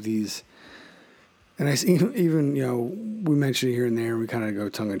we have these, and I even, we mention it here and there. We kind of go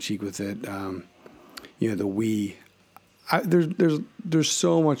tongue in cheek with it. The we. There's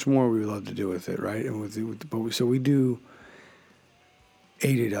so much more we would love to do with it, right? And so we do.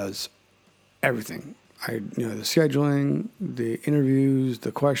 Ada does everything. The scheduling, the interviews,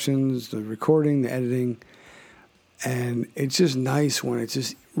 the questions, the recording, the editing. And it's just nice when it's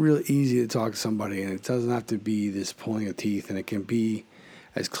just real easy to talk to somebody, and it doesn't have to be this pulling of teeth, and it can be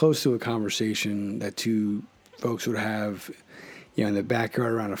as close to a conversation that two folks would have, in the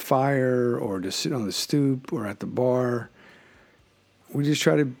backyard around a fire, or just sitting on the stoop, or at the bar. We just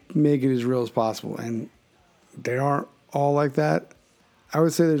try to make it as real as possible, and they aren't all like that. I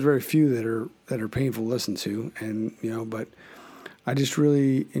would say there's very few that are painful to listen to, and but I just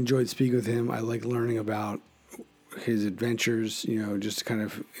really enjoyed speaking with him. I like learning about his adventures, just kind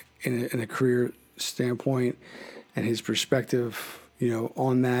of in a career standpoint, and his perspective,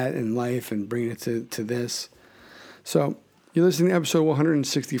 on that in life, and bringing it to this. So you're listening to episode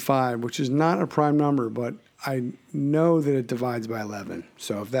 165, which is not a prime number, but I know that it divides by 11.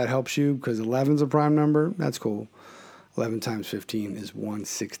 So if that helps you, because 11 is a prime number, that's cool. 11 times 15 is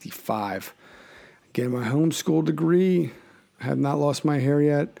 165. Getting my homeschool degree. I have not lost my hair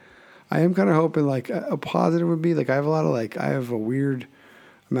yet. I am kind of hoping like a positive would be like I have a weird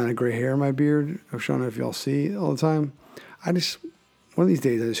amount of gray hair in my beard. I'm showing if y'all see all the time. One of these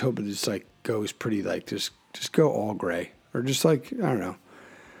days I just hope it just like goes pretty like just go all gray, or just like, I don't know.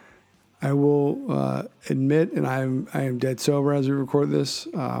 I will admit, and I am dead sober as we record this.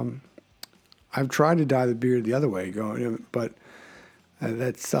 I've tried to dye the beard the other way, but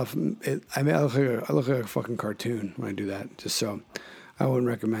that stuff. I look like a fucking cartoon when I do that. Just so. I wouldn't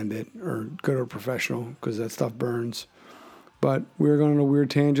recommend it, or go to a professional, because that stuff burns. But we're going on a weird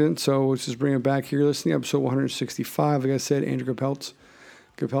tangent, so let's just bring it back here. Listening to episode 165, like I said, Andrew Geppelt,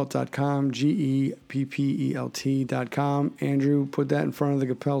 Geppelt.com, Geppelt.com. Andrew, put that in front of the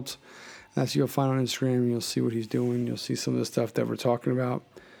Geppelt. That's what you'll find on Instagram. You'll see what he's doing. You'll see some of the stuff that we're talking about.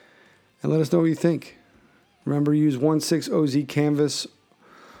 And let us know what you think. Remember, use 16OZ Canvas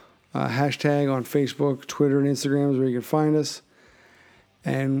hashtag on Facebook, Twitter, and Instagram is where you can find us.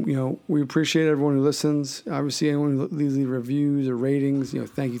 And, we appreciate everyone who listens. Obviously, anyone who leaves reviews or ratings,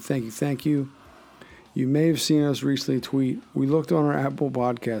 thank you. You may have seen us recently tweet. We looked on our Apple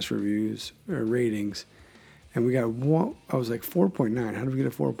Podcast reviews or ratings, and we got one. I was like 4.9. How did we get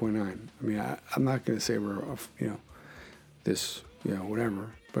a 4.9? I mean, I'm not going to say we're,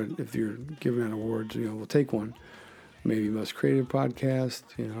 whatever. But if you're giving out awards, we'll take one. Maybe most creative podcast,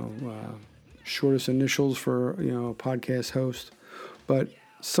 shortest initials for, a podcast host. But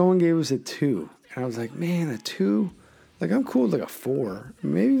someone gave us a 2. And I was like, man, a 2? Like, I'm cool with like a 4.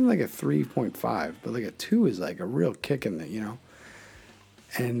 Maybe even like a 3.5. But like a 2 is like a real kick in it,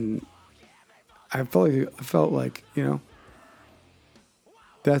 And I felt like, I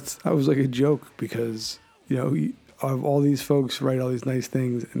was like a joke, because, of all these folks write all these nice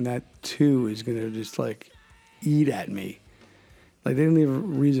things, and that 2 is going to just like eat at me. Like, they didn't leave a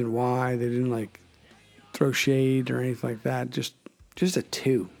reason why. They didn't like throw shade or anything like that. Just a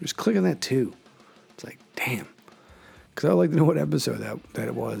 2. Just click on that 2. It's like, damn. Because I would like to know what episode that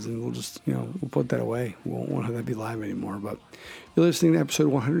it was, and we'll just, we'll put that away. We won't have that be live anymore. But you're listening to episode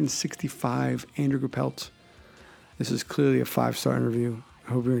 165, Andrew Geppelt. This is clearly a 5-star interview.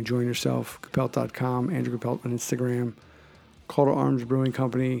 I hope you're enjoying yourself. Geppelt.com, Andrew Geppelt on Instagram. Call to Arms Brewing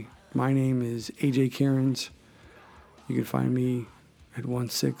Company. My name is AJ Cairns. You can find me at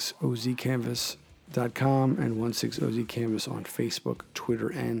 16OZcanvas.com and 16OZcanvas on Facebook, Twitter,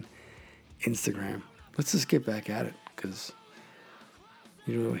 and Instagram. Let's just get back at it, because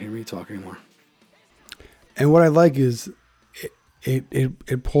you don't hear me talk anymore. And what I like is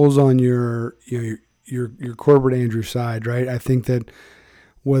it pulls on your corporate Andrew side, right? I think that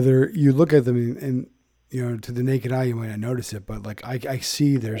whether you look at them and to the naked eye you might not notice it, but like I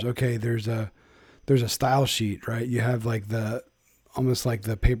see there's a style sheet, right? You have like almost like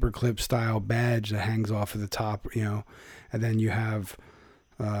the paperclip style badge that hangs off at the top, and then you have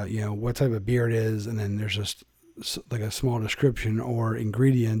what type of beer it is, and then there's just like a small description or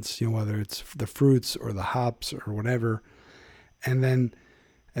ingredients, whether it's the fruits or the hops or whatever, and then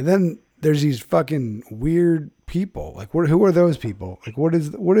there's these fucking weird people. Like, who are those people? Like, what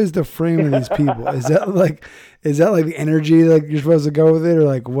is the frame of these people? Is that like the energy like you're supposed to go with it, or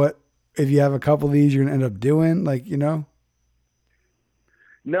like what if you have a couple of these you're gonna end up doing? Like,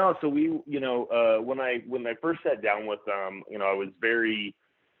 No, so we, when I first sat down with them, I was very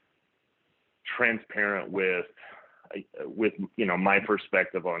transparent with my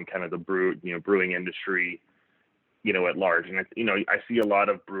perspective on kind of the brewing industry, at large. And I see a lot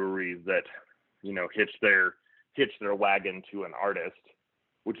of breweries that, hitch their wagon to an artist,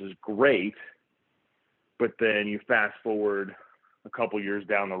 which is great. But then you fast forward a couple years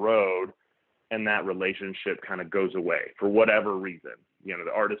down the road, and that relationship kind of goes away for whatever reason. You know,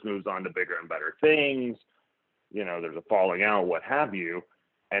 the artist moves on to bigger and better things, you know, there's a falling out, what have you.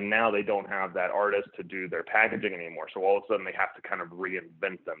 And now they don't have that artist to do their packaging anymore. So all of a sudden they have to kind of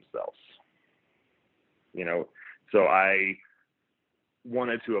reinvent themselves, you know? So I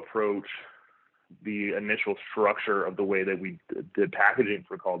wanted to approach the initial structure of the way that we did packaging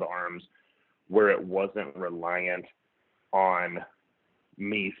for Call to Arms, where it wasn't reliant on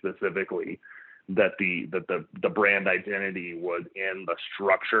me specifically, that the brand identity was in the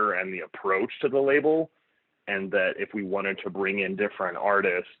structure and the approach to the label. And that if we wanted to bring in different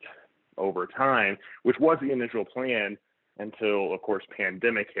artists over time, which was the initial plan until, of course,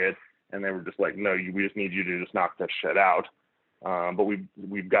 pandemic hit, and they were just like, no, we just need you to just knock this shit out. But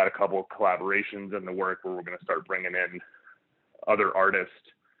we've got a couple of collaborations in the work where we're going to start bringing in other artists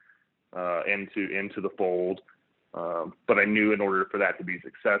into the fold. But I knew in order for that to be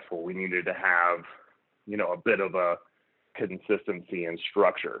successful, we needed to have, you know, a bit of a consistency and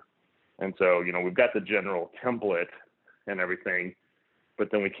structure. And so, you know, we've got the general template and everything, but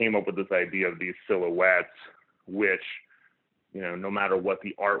then we came up with this idea of these silhouettes, which, you know, no matter what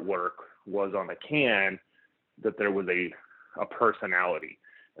the artwork was on the can, that there was a personality,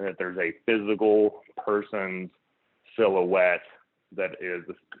 and that there's a physical person's silhouette that is,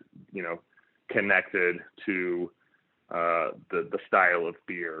 you know, connected to the style of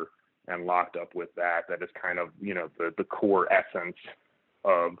beer and locked up with that is kind of, you know, the core essence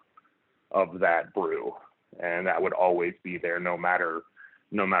of that brew, and that would always be there no matter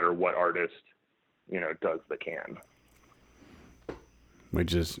what artist, you know, does the can.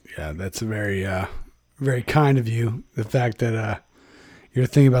 Which is, yeah, that's a very very kind of you, the fact that you're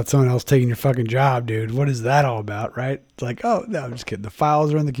thinking about someone else taking your fucking job, dude. What is that all about, right? It's like, oh no, I'm just kidding, the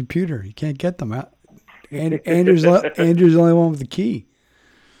files are on the computer, you can't get them out. Andrew's the only one with the key.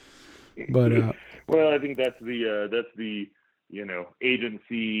 But well, I think that's the you know,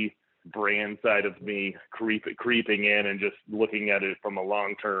 agency brand side of me creeping in and just looking at it from a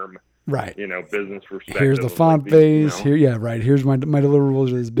long-term, right, you know, business perspective. Here's the font phase, you know? here, yeah, right, here's my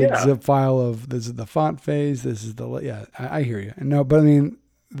deliverables, this big zip file of, this is the font phase, this is the, yeah, I hear you. No, but I mean,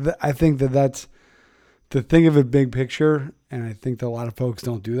 I think that's to think of a big picture, and I think that a lot of folks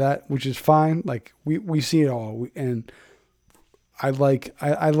don't do that, which is fine. Like we see it all, and I like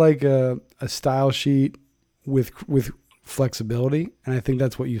a style sheet with flexibility, and I think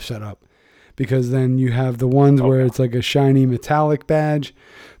that's what you set up, because then you have the ones where it's like a shiny metallic badge,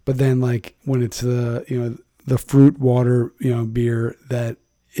 but then like when it's the, you know, the fruit water, you know, beer, that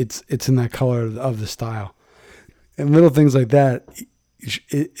it's in that color of the style, and little things like that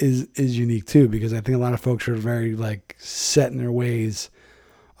is unique too, because I think a lot of folks are very like set in their ways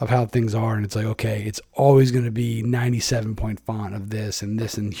of how things are, and it's like, okay, it's always going to be 97 point font of this and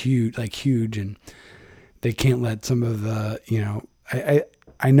huge, and they can't let some of the, you know,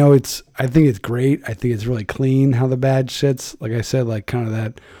 I know I think it's great. I think it's really clean how the badge sits. Like I said, like kind of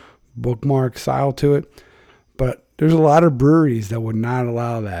that bookmark style to it. But there's a lot of breweries that would not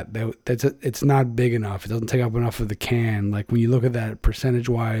allow that. It's not big enough. It doesn't take up enough of the can. Like when you look at that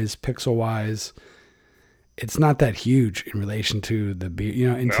percentage-wise, pixel-wise, it's not that huge in relation to the beer, you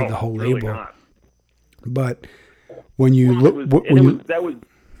know, into the whole label. Really not. But when you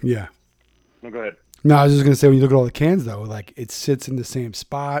yeah. No, go ahead. No, I was just going to say, when you look at all the cans, though, like it sits in the same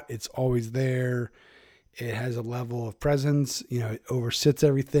spot. It's always there. It has a level of presence. You know, it oversits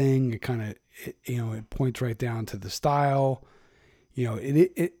everything. It kind of, you know, it points right down to the style. You know,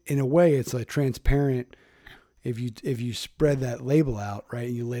 it in a way, it's like transparent. If you spread that label out, right,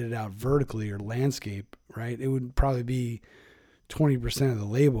 and you laid it out vertically or landscape, right, it would probably be 20% of the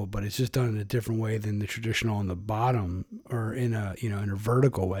label, but it's just done in a different way than the traditional on the bottom, or in a, you know, in a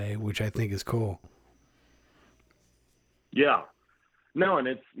vertical way, which I think is cool. Yeah, no, and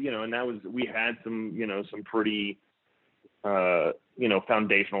it's, you know, and that was, we had some, you know, some pretty, you know,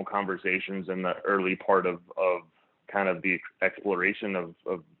 foundational conversations in the early part of kind of the exploration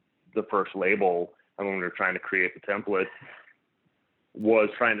of the first label. And when we were trying to create the template, was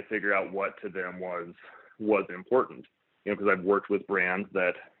trying to figure out what to them was important, you know, because I've worked with brands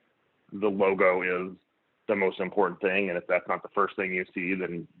that the logo is the most important thing. And if that's not the first thing you see,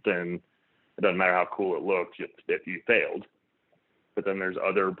 then it doesn't matter how cool it looks if you failed. But then there's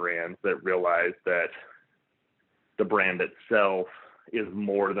other brands that realize that the brand itself is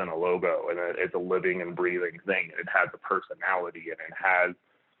more than a logo, and it's a living and breathing thing. And it has a personality, and it has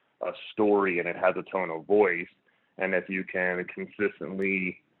a story, and it has a tone of voice. And if you can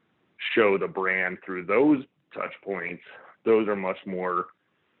consistently show the brand through those touch points, those are much more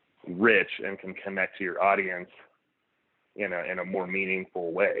rich and can connect to your audience in a more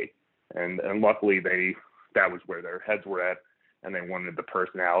meaningful way. and luckily that was where their heads were at, and they wanted the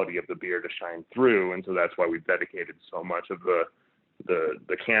personality of the beer to shine through, and so that's why we've dedicated so much of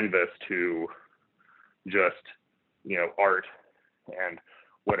the canvas to just, you know, art and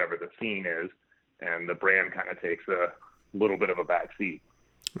whatever the scene is, and the brand kind of takes a little bit of a back seat.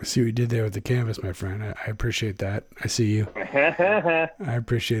 I see what you did there with the canvas, my friend. I appreciate that. I see you. I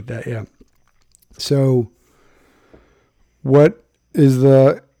appreciate that. Yeah. So what is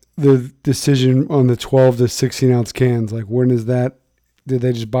the decision on the 12 to 16 ounce cans? Like, when is that? Did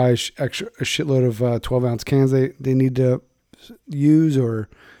they just buy a shitload of 12 ounce cans they need to use, or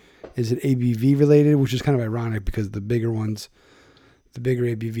is it ABV related? Which is kind of ironic because the bigger ones, the bigger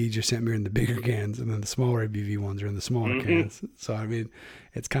ABV just sent me in the bigger cans, and then the smaller ABV ones are in the smaller cans. So I mean,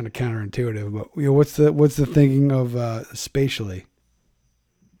 it's kind of counterintuitive. But you know, what's the thinking of spatially?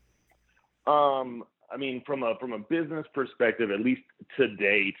 I mean, from a business perspective, at least to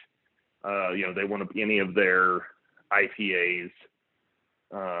date, you know, they want to any of their IPAs,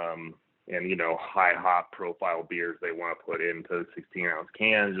 and, you know, high hop profile beers they want to put into 16 ounce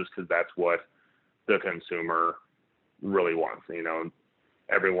cans, just because that's what the consumer really wants. You know,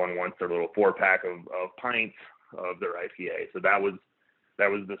 everyone wants their little 4-pack of pints of their IPA. So that was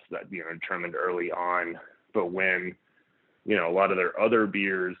this, you know, determined early on. But when, you know, a lot of their other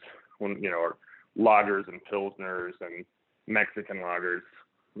beers, when, you know, are lagers and pilsners and Mexican lagers,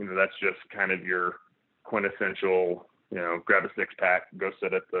 you know, that's just kind of your quintessential, you know, grab a 6-pack, go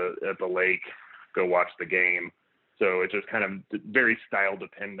sit at the lake, go watch the game. So it's just kind of very style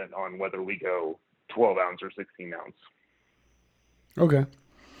dependent on whether we go 12 ounce or 16 ounce. Okay.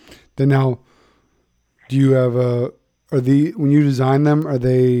 Then now, do you have when you design them,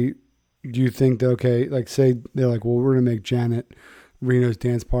 do you think that, okay, like say they're like, well, we're going to make Janet Reno's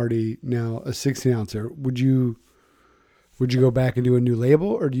Dance Party now a 16 ouncer. Would you go back and do a new label,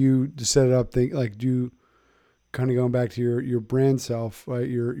 or do you just set it up, do you kind of going back to your brand self, right?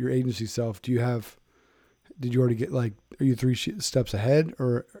 Your agency self? Did you already get, like, are you 3 steps ahead,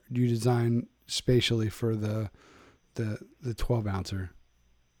 or do you design spatially for the 12 ouncer?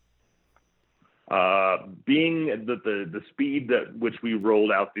 Being the speed that which we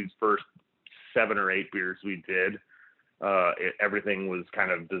rolled out these first 7 or 8 beers we did, everything was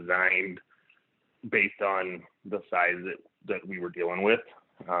kind of designed based on the size that we were dealing with.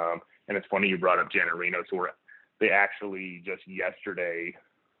 And it's funny you brought up Janet Reno. So they actually just yesterday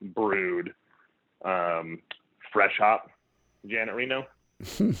brewed fresh hop Janet Reno.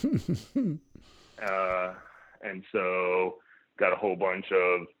 And so got a whole bunch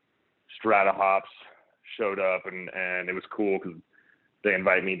of strata hops showed up, and it was cool because they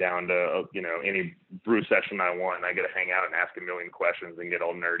invite me down to, you know, any brew session I want, and I get to hang out and ask a million questions and get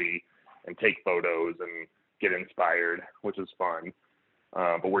all nerdy and take photos and get inspired, which is fun.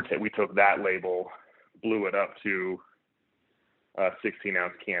 But we took that label, blew it up to a 16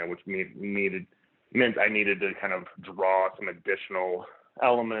 ounce can, which meant I needed to kind of draw some additional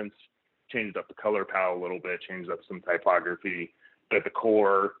elements, changed up the color palette a little bit, changed up some typography, but at the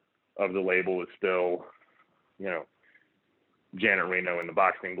core of the label is still, you know, Janet Reno in the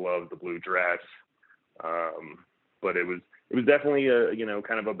boxing gloves, the blue dress. But it was definitely a, you know,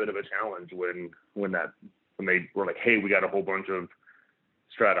 kind of a bit of a challenge when they were like, hey, we got a whole bunch of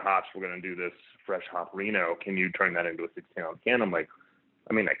strata hops, we're going to do this fresh hop Reno, can you turn that into a 16 ounce can? I'm like,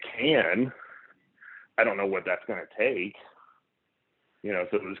 I mean, I can. I don't know what that's going to take. You know,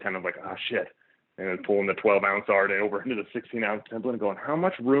 so it was kind of like, oh shit. And then pulling the 12 ounce art over into the 16 ounce template and going, how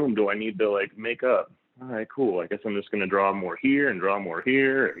much room do I need to, like, make up? All right, cool. I guess I'm just going to draw more here and draw more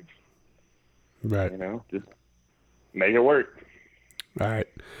here. And, right. You know, just make it work. All right.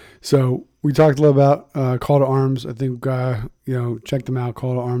 So we talked a little about Call to Arms. I think, you know, check them out.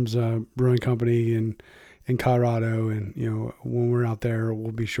 Call to Arms Brewing Company in Colorado. And, you know, when we're out there,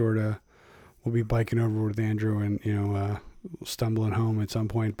 we'll be biking over with Andrew and, you know, stumbling home at some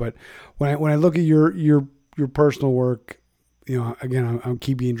point. But when I look at your personal work, you know, again, I'm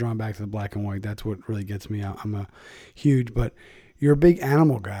keep being drawn back to the black and white. That's what really gets me out. But you're a big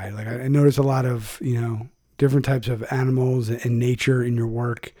animal guy. Like, I notice a lot of, you know, different types of animals and nature in your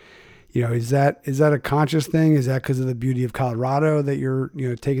work. You know, is that a conscious thing? Is that because of the beauty of Colorado that you're, you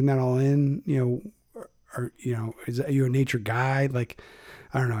know, taking that all in, you know, or, you know, are you a nature guy? Like,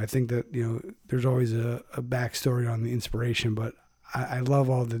 I don't know. I think that, you know, there's always a backstory on the inspiration, but I love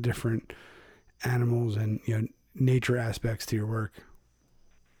all the different animals and, you know, nature aspects to your work.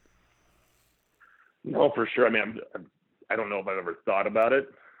 No, for sure. I mean, I don't know if I've ever thought about it.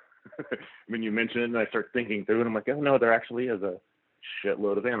 When you mention it and I start thinking through it, I'm like, oh no, there actually is a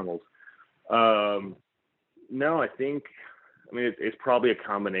shitload of animals. No, I think I mean, it's probably a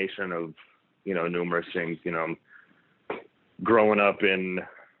combination of, numerous things. Growing up in,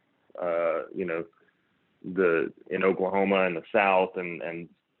 in Oklahoma in the South, and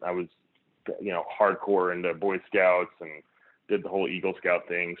I was, hardcore into Boy Scouts and did the whole Eagle Scout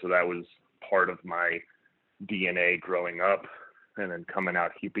thing. So that was part of my DNA growing up, and then coming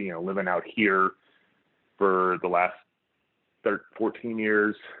out here, living out here for the last 14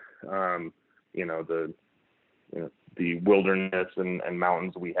 years. The wilderness and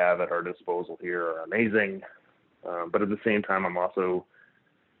mountains we have at our disposal here are amazing. But at the same time, I'm also,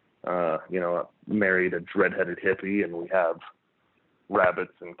 married a dread-headed hippie, and we have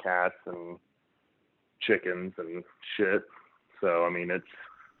rabbits and cats and chickens and shit. So, I mean, it's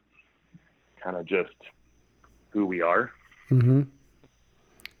kind of just who we are. Mm-hmm.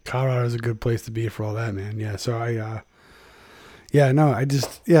 Colorado is a good place to be for all that, man. Yeah. So I think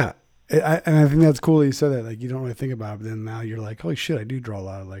that's cool that you said that. Like, you don't really think about it, but then now you're like, holy shit, I do draw a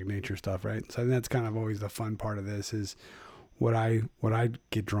lot of like nature stuff, right? So I think that's kind of always the fun part of this is what I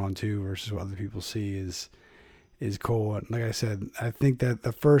get drawn to versus what other people see is cool. And like I said, I think that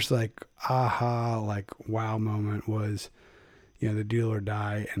the first like aha, like wow moment was, the Deal or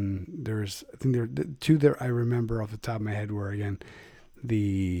Die. And I think there were two that I remember off the top of my head were, again,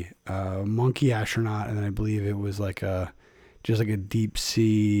 the monkey astronaut, and then I believe it was like just like a deep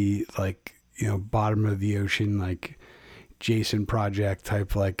sea, like, bottom of the ocean, like Jason Project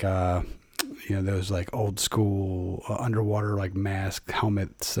type, like, those like old school underwater, like mask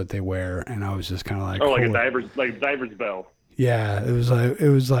helmets that they wear. And I was just kind of like, like a diver's bell. Yeah. It was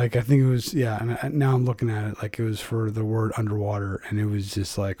like, I think it was, yeah. And now I'm looking at it, like it was for the word underwater, and it was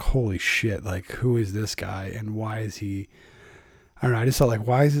just like, holy shit. Like, who is this guy? And why is he, I don't know. I just thought like,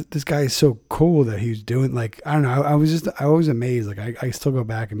 why is this guy so cool that he's doing, like, I don't know. I was amazed. Like I still go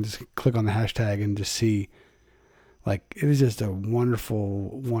back and just click on the hashtag and just see, like, it was just a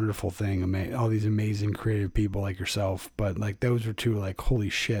wonderful, wonderful thing. All these amazing creative people like yourself, but like those were two, like, holy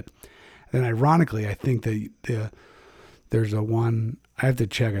shit. And then ironically, I think that there's a one, I have to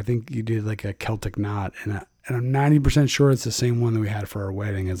check. I think you did like a Celtic knot, and I'm 90% sure it's the same one that we had for our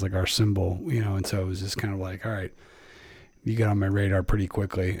wedding as like our symbol, and so it was just kind of like, all right, you got on my radar pretty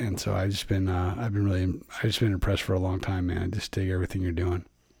quickly. And so I've just been impressed for a long time, man. I just dig everything you're doing.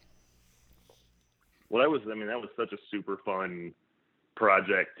 Well, that was such a super fun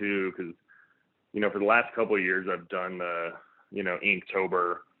project too. Cause, for the last couple of years I've done the,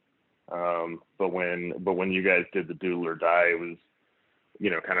 Inktober. But when you guys did the Doodle or Die, it was,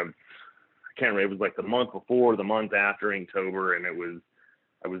 kind of, I can't remember, it was like the month before, the month after Inktober. And I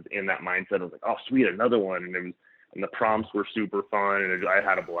was in that mindset. I was like, oh sweet, another one. And the prompts were super fun, and I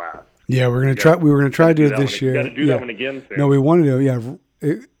had a blast. Yeah, we were gonna try to do it this year. Got to do that one again soon. No, we wanted to. Yeah,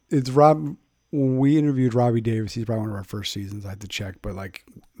 it's Rob. When we interviewed Robbie Davis, he's probably one of our first seasons. I had to check, but like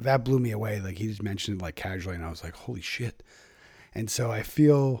that blew me away. Like he just mentioned it like casually, and I was like, holy shit. And so I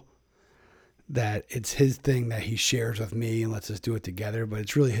feel that it's his thing that he shares with me and lets us do it together, but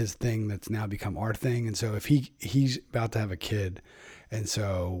it's really his thing that's now become our thing. And so if he's about to have a kid. And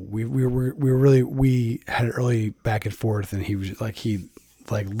so we had an early back and forth, and he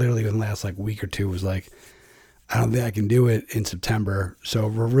literally in the last like week or two was like, I don't think I can do it in September. So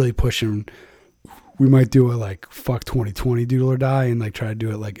we're really pushing. We might do a like fuck 2020 Doodle or Die and like try to do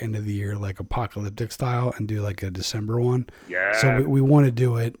it like end of the year, like apocalyptic style, and do like a December one. Yeah. So we want to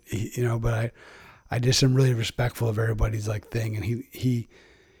do it, but I just am really respectful of everybody's like thing. And he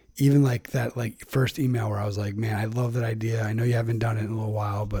even like that, like first email where I was like, man, I love that idea. I know you haven't done it in a little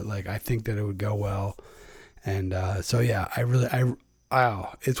while, but like, I think that it would go well. And, so yeah,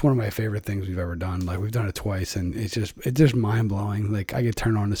 it's one of my favorite things we've ever done. Like we've done it twice, and it's just mind blowing. Like I get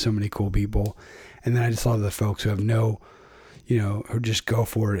turned on to so many cool people. And then I just love the folks who have who just go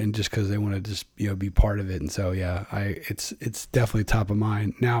for it, and just cause they want to just, be part of it. And so, yeah, it's definitely top of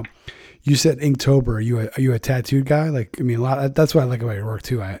mind. Now, you said Inktober. Are you a tattooed guy? Like, I mean, that's what I like about your work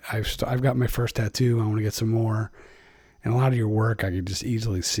too. I've got my first tattoo. I want to get some more. And a lot of your work I could just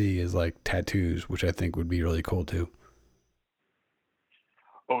easily see as like tattoos, which I think would be really cool too.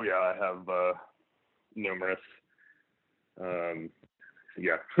 Oh yeah, I have numerous.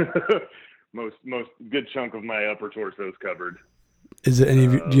 Yeah, most good chunk of my upper torso is covered. Is it any?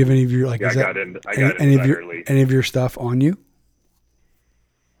 Do you have any of your like? Yeah, is I got any of your stuff on you?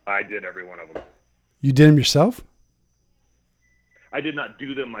 I did every one of them. You did them yourself? I did not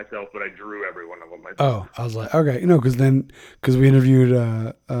do them myself, but I drew every one of them myself. Oh, I was like, okay, because we interviewed.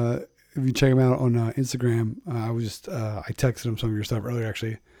 If you check him out on Instagram, I texted him some of your stuff earlier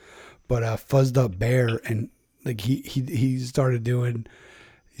actually, but Fuzzed Up Bear, and like he started doing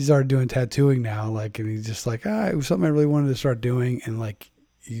he started doing tattooing now, like, and he's just like, it was something I really wanted to start doing. And like,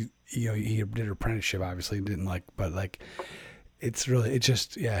 he did an apprenticeship, obviously didn't like, but like, it's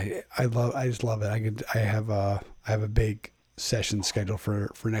just, yeah, I just love it. I have a big session scheduled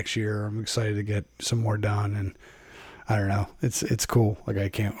for next year. I'm excited to get some more done, and I don't know. It's cool. Like I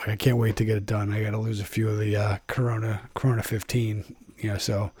can't wait to get it done. I got to lose a few of the Corona 15,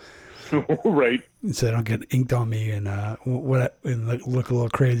 so right. So they don't get inked on me and look a little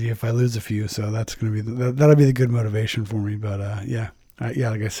crazy if I lose a few. So that's gonna be that'll be the good motivation for me. But like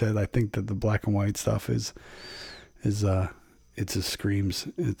I said, I think that the black and white stuff is it just screams.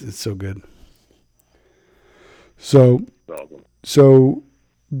 It's so good. So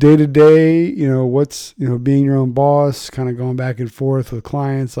day to day, what's being your own boss, kind of going back and forth with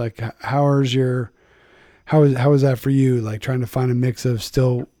clients. Like how is that for you? Like trying to find a mix of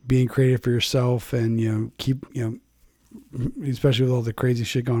still being creative for yourself and keep especially with all the crazy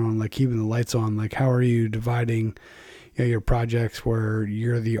shit going on, like keeping the lights on. Like how are you dividing your projects where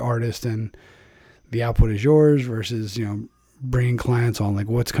you're the artist and the output is yours versus bringing clients on? Like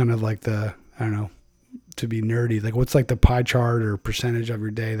what's kind of like the, I don't know, to be nerdy, like what's like the pie chart or percentage of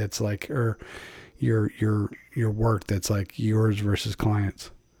your day that's like, or your work that's like yours versus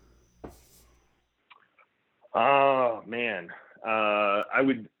clients? Oh man. I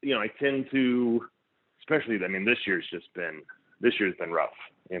would, I tend to, especially, this year's been rough,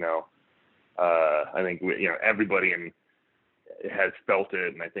 I think, everybody has felt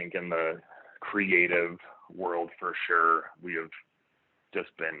it. And I think in the creative world for sure, we have just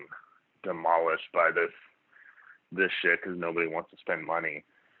been demolished by this shit because nobody wants to spend money.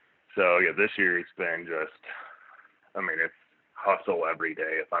 So yeah, this year it's been just, it's hustle every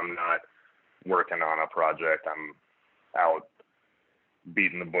day. If I'm not working on a project, I'm out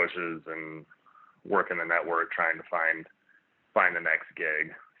beating the bushes and working the network trying to find the next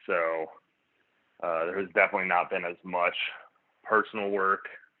gig. So there has definitely not been as much personal work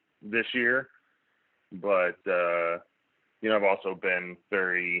this year, but I've also been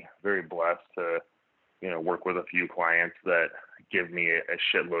very, very blessed to work with a few clients that give me a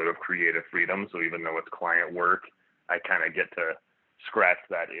shitload of creative freedom. So even though it's client work, I kind of get to scratch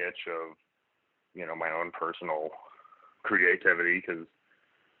that itch of my own personal creativity because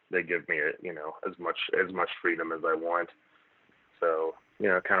they give me as much freedom as I want. So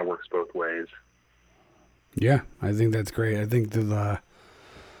it kind of works both ways. Yeah, I think that's great. I think I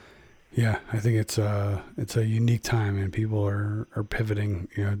think it's a unique time, and people are pivoting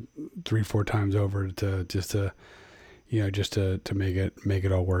 3-4 times over to just to make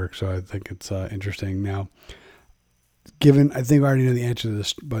it all work. So I think it's interesting. Now, I think I already know the answer to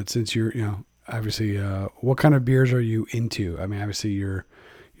this, but since you're obviously, what kind of beers are you into? Obviously you're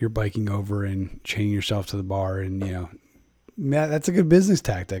biking over and chaining yourself to the bar, and that's a good business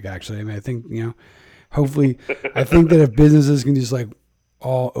tactic, actually. I think hopefully, I think that if businesses can just like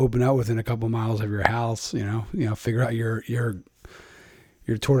all open up within a couple miles of your house, figure out your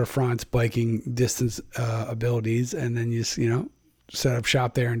Tour de France biking distance abilities, and then you set up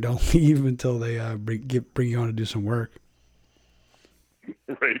shop there and don't leave until they bring you on to do some work.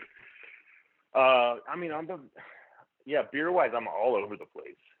 Right. Beer wise, I'm all over the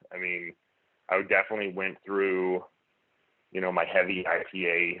place. I definitely went through, my heavy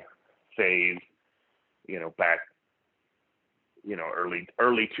IPA phase, back,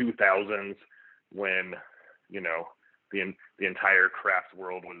 early 2000s when, the entire craft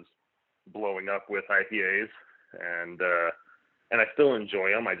world was blowing up with IPAs, and I still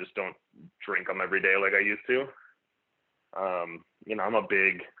enjoy them. I just don't drink them every day like I used to. I'm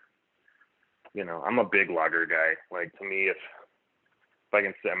a big lager guy. Like, to me, if I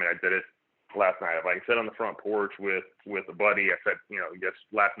can sit, I did it last night. If I can sit on the front porch with a buddy, I said,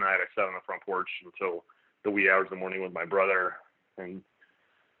 last night I sat on the front porch until the wee hours of the morning with my brother and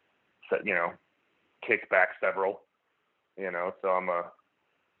said, kicked back several, so I'm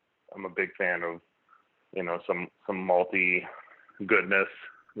a big fan of, some malty goodness,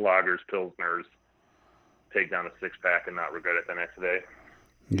 lagers, pilsners, take down a 6-pack and not regret it the next day.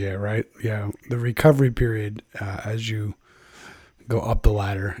 Yeah, right. Yeah, the recovery period as you go up the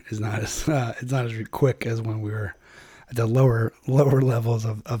ladder is not as it's not as quick as when we were at the lower levels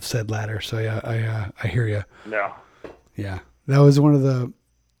of said ladder. So yeah, I hear you. No. Yeah, that was one of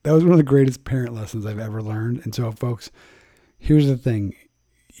the greatest parent lessons I've ever learned. And so, folks, here's the thing: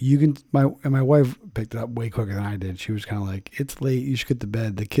 my wife picked it up way quicker than I did. She was kind of like, "It's late. You should get to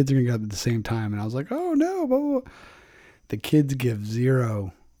bed. The kids are gonna get up at the same time." And I was like, "Oh no!" Blah, blah, blah. The kids give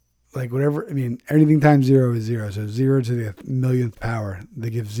zero. Like whatever, anything times 0 is 0. So 0 to the millionth power. They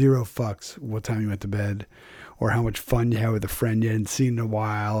give 0 fucks what time you went to bed or how much fun you had with a friend you hadn't seen in a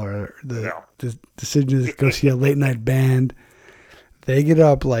while, or the decision to go see a late night band. They get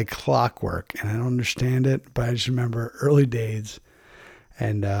up like clockwork, and I don't understand it, but I just remember early days.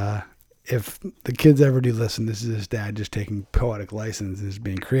 And if the kids ever do listen, this is his dad just taking poetic license and just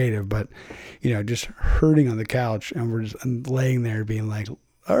being creative, but, just hurting on the couch, and we're just laying there being like,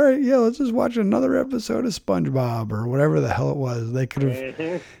 all right, yeah, let's just watch another episode of SpongeBob or whatever the hell it was. They could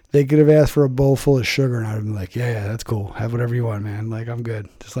have asked for a bowl full of sugar, and I'd have been like, yeah, that's cool. Have whatever you want, man. Like, I'm good.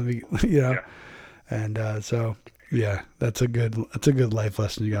 Just let me, Yeah. And so, yeah, that's a good life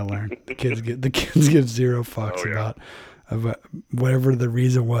lesson you gotta learn. The kids give zero fucks about whatever the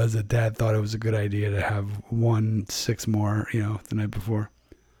reason was that Dad thought it was a good idea to have 6 more, the night before.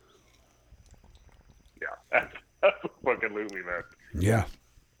 Yeah, that's fucking absolutely, man. Yeah.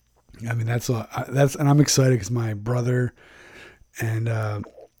 I mean, that's and I'm excited because my brother and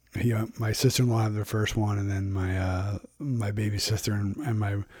my sister-in-law had their first one, and then my baby sister and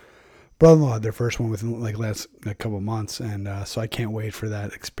my brother-in-law had their first one within like last couple of months, and so I can't wait for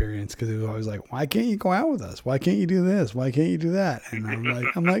that experience, because it was always like, why can't you go out with us? Why can't you do this? Why can't you do that? And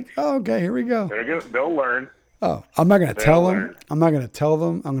I'm like, oh, okay, here we go. They'll learn. Oh, I'm not going to tell them. I'm not going to tell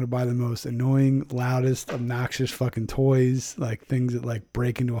them. I'm going to buy the most annoying, loudest, obnoxious fucking toys, like things that like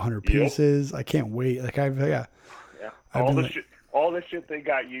break into 100 pieces. I can't wait. Like all the shit they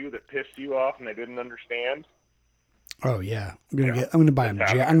got you that pissed you off and they didn't understand. Oh yeah, I'm gonna buy them.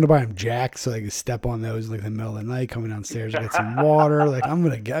 I'm gonna buy them jacks so I can step on those like in the middle of the night coming downstairs, get some water. Like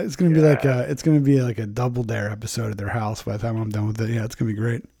it's gonna be like a Double Dare episode at their house by the time I'm done with it. Yeah, it's gonna be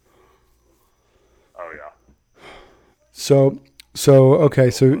great. Oh yeah. So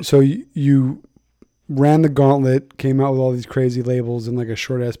you ran the gauntlet, came out with all these crazy labels in like a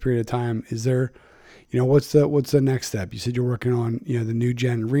short ass period of time. Is there, what's the next step? You said you're working on, the new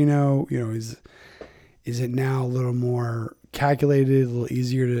gen Reno. Is it now a little more calculated, a little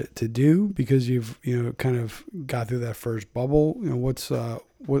easier to do because you've kind of got through that first bubble? What's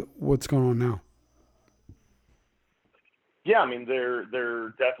going on now? Yeah, I mean they're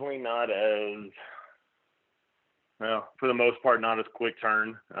definitely not as, well, for the most part, not as quick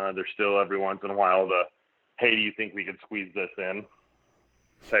turn. There's still every once in a while the, hey, do you think we could squeeze this in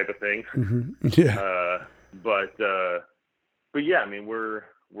type of thing. Mm-hmm. Yeah. But yeah, I mean we're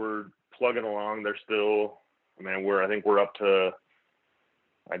plugging along. They're still, I think we're up to,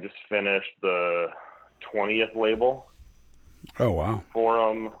 I just finished the 20th label. Oh, wow. For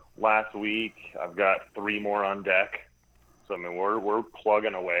them last week. I've got 3 more on deck. So, we're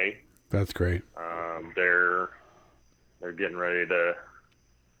plugging away. That's great. They're getting ready to,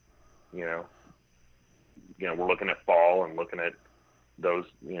 we're looking at fall and looking at those,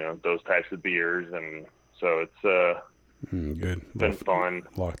 those types of beers. And so it's, good. Been fun.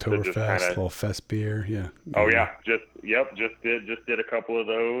 Oktoberfest, little fest beer, yeah. Oh yeah, just did a couple of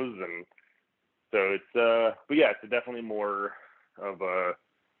those, and so it's but yeah, it's definitely more of a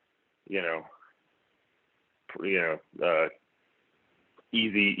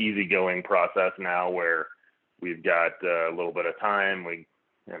easy going process now, where we've got a little bit of time, we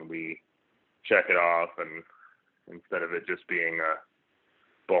check it off, and instead of it just being a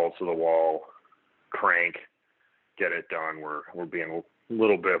balls to the wall crank, get it done, we're being a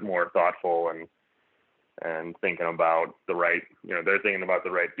little bit more thoughtful and thinking about the right, they're thinking about the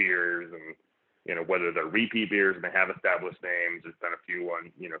right beers, and whether they're repeat beers and they have established names. There's been a few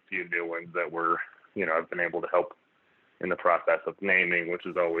new ones that were, I've been able to help in the process of naming, which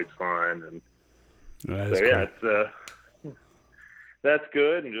is always fun. And that so yeah, it's that's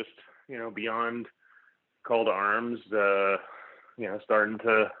good. And just beyond call to arms, starting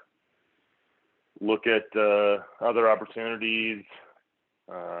to look at other opportunities,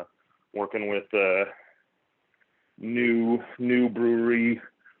 working with a new brewery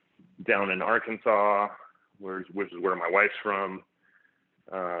down in Arkansas, which is where my wife's from.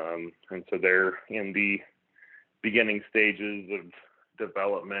 And so they're in the beginning stages of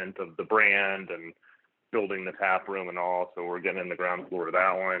development of the brand and building the tap room and all. So we're getting in the ground floor of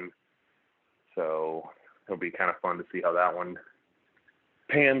that one. So it'll be kind of fun to see how that one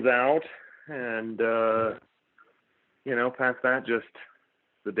pans out. And past that, just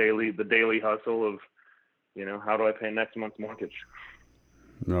the daily hustle of how do I pay next month's mortgage.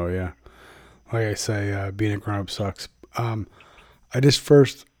 Oh yeah, like I say, being a grown up sucks. I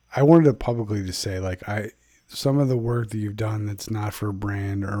wanted to publicly just say, like, some of the work that you've done that's not for a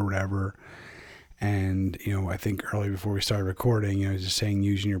brand or whatever, and I think early before we started recording, just saying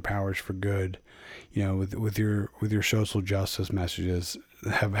using your powers for good, with your social justice messages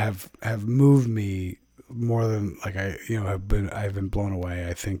have moved me more than like I've been blown away.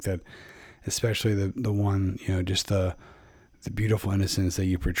 I think that especially the one, just the beautiful innocence that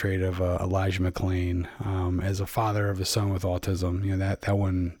you portrayed of Elijah McClain as a father of a son with autism. That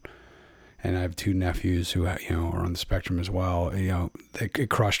one, and I have two nephews who are on the spectrum as well. It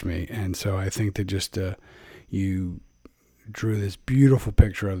crushed me, and so I think that just you drew this beautiful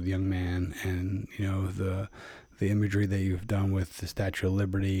picture of the young man, and the imagery that you've done with the Statue of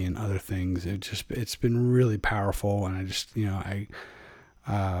Liberty and other things. It's been really powerful, and I just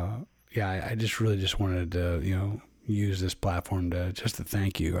I just really just wanted to use this platform to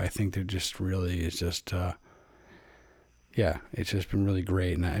thank you. I think there just really is just it's just been really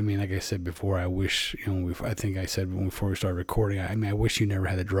great. And I mean, like I said before, I wish I think I said before we started recording, I wish you never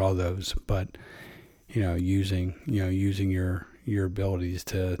had to draw those, but using your abilities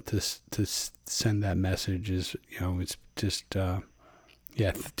to send that message is it's just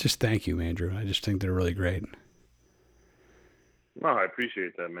just thank you, Andrew. I just think they're really great. Well, I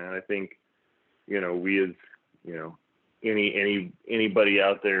appreciate that, man. I think we as anybody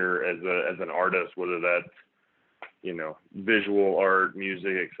out there as an artist, whether that's visual art,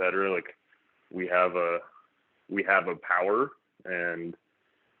 music, etc., like we have a power and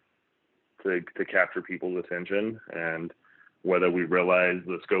to capture people's attention, and whether we realize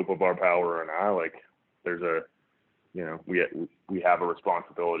the scope of our power or not, like there's we have a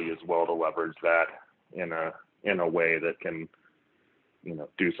responsibility as well to leverage that in a way that can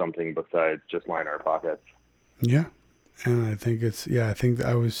do something besides just line our pockets. Yeah. And I think I think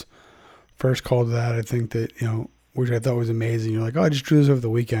I was first called to that. I think that, which I thought was amazing. You're like, oh, I just drew this over the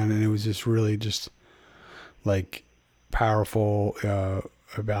weekend. And it was just really just like powerful,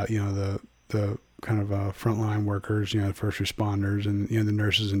 about, the kind of, frontline workers, the first responders and, the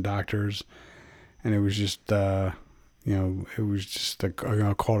nurses and doctors. And it was just, it was just a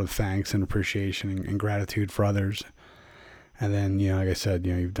call to thanks and appreciation and gratitude for others. And then, like I said,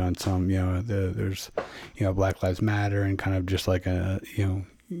 you've done some, there's, Black Lives Matter and kind of just like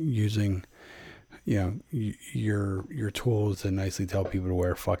using, your tools to nicely tell people to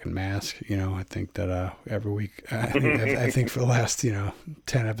wear a fucking mask. I think that every week, I think for the last, 10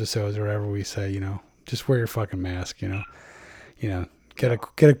 episodes or whatever we say, just wear your fucking mask, get a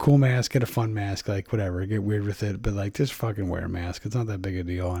cool mask, get a fun mask, like whatever, get weird with it. But like, just fucking wear a mask. It's not that big a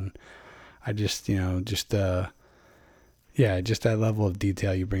deal. And I just, just that level of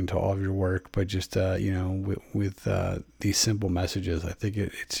detail you bring to all of your work, but just, with these simple messages, I think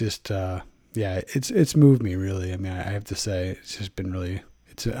it's just, it's moved me really. I mean, I have to say, it's just been really,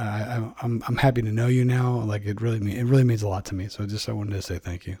 I'm happy to know you now. Like it really means a lot to me. So I wanted to say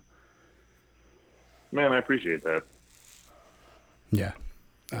thank you. Man, I appreciate that. Yeah.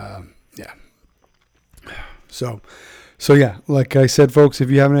 So yeah, like I said, folks,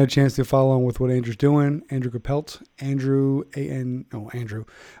 if you haven't had a chance to follow along with what Andrew's doing, Andrew Geppelt, Geppelt, Geppelt,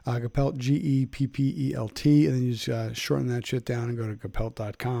 and then you just shorten that shit down and go to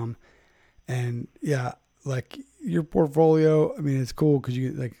geppelt.com. And yeah, like your portfolio, I mean, it's cool because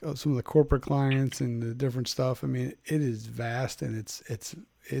you get like some of the corporate clients and the different stuff. I mean, it is vast and it's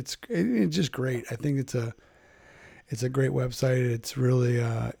just great. I think it's a great website. It's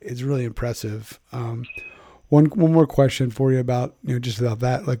really impressive. One more question for you about, just about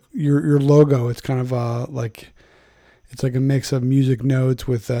that, like your logo, it's kind of like, it's like a mix of music notes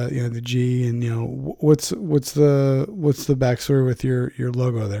with, the G and, what's the backstory with your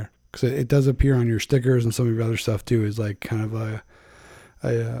logo there? Cause it does appear on your stickers and some of your other stuff too, is like kind of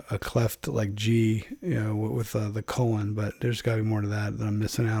a cleft like G, with the colon, but there's gotta be more to that I'm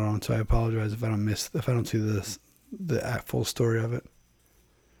missing out on. So I apologize if I don't see the full story of it.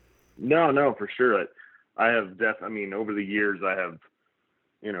 No, for sure. I have over the years I have,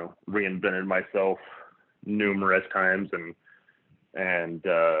 reinvented myself numerous times, and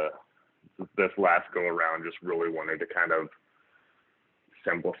this last go around just really wanted to kind of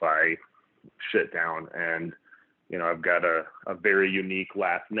simplify shit down. And, I've got a very unique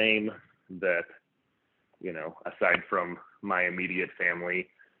last name that, aside from my immediate family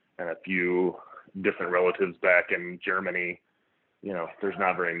and a few different relatives back in Germany, there's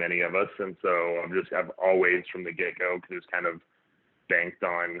not very many of us. And so I've always from the get-go just kind of banked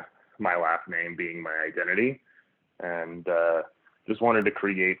on my last name being my identity, and just wanted to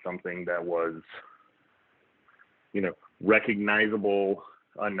create something that was, recognizable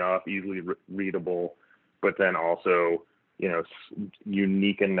enough, easily readable, but then also,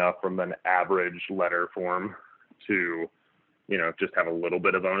 unique enough from an average letter form to, just have a little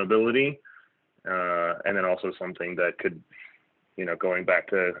bit of ownability. And then also something that could, going back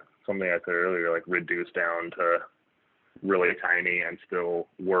to something I said earlier, like reduce down to really tiny and still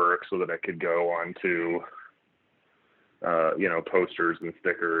work, so that I could go onto, posters and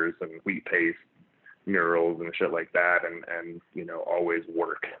stickers and wheat paste murals and shit like that, and always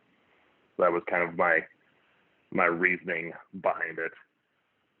work. So that was kind of my reasoning behind it.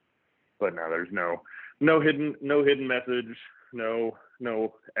 But no, there's no hidden message, no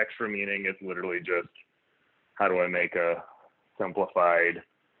extra meaning. It's literally just, how do I make a simplified,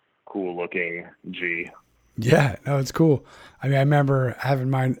 cool looking G? Yeah, no, it's cool. I mean, I remember having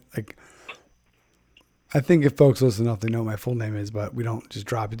mine, like, I think if folks listen enough, they know what my full name is, but we don't just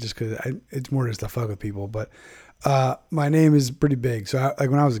drop it just because it's more just to fuck with people. But my name is pretty big. So like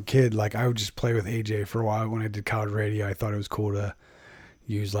when I was a kid, like I would just play with AJ for a while. When I did college radio, I thought it was cool to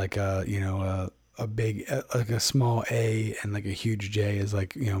use like a big, like a small A and like a huge J as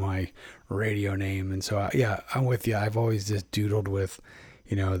like, my radio name. And so, I'm with you. I've always just doodled with,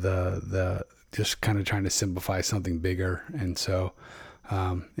 the just kind of trying to simplify something bigger. And so,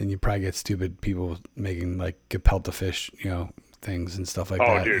 and you probably get stupid people making like Geppelt fish, things and stuff like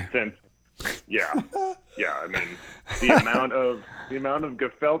that. Oh, dude, yeah. I mean, the amount of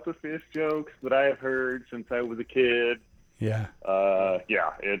gefilte fish jokes that I have heard since I was a kid. Yeah.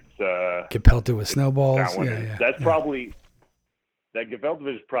 It's Geppelt with snowballs. That one That's probably, that gefilte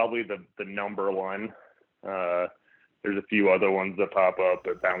fish is probably the number one. There's a few other ones that pop up,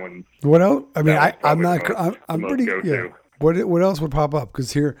 but that one's. What else? I mean, I'm pretty. Yeah. What else would pop up?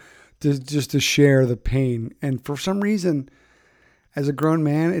 Because here, just to share the pain, and for some reason, as a grown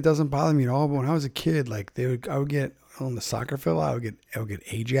man, it doesn't bother me at all. But when I was a kid, like I would get on the soccer field, I would get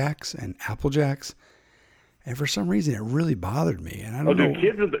Ajax and Apple Jacks, and for some reason, it really bothered me. And I don't know.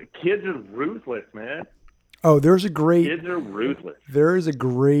 Kids are ruthless, man. Oh, kids are ruthless. There is a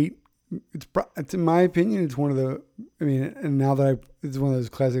great. It's in my opinion, it's one of the. I mean, and now that it's one of those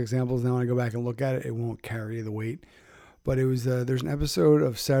classic examples. Now when I go back and look at it, it won't carry the weight. But it was there's an episode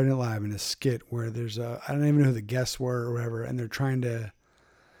of Saturday Night Live in a skit where there's I don't even know who the guests were or whatever, and they're trying to,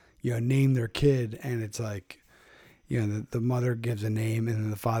 name their kid, and it's like, the mother gives a name, and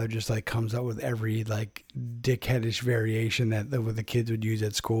then the father just like comes up with every like dickheadish variation that the kids would use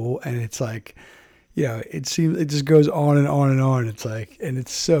at school, and it's like, it just goes on and on and on. It's like, and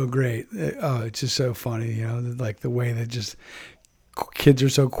it's so great. It's just so funny, like the way that just kids are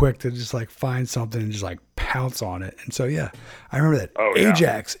so quick to just like find something and just like pounce on it. And so, I remember that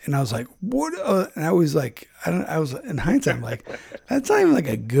Ajax, and I was like, what? And I was like, I was in hindsight, I'm like, that's not even like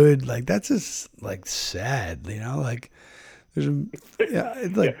a good, like, that's just like sad, like there's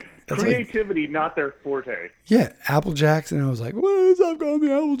it's like, creativity, like, not their forte. Yeah. Apple Jacks. And I was like, stop calling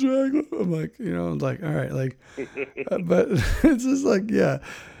me Apple Jack. I'm like, I was like, all right. Like, but it's just like,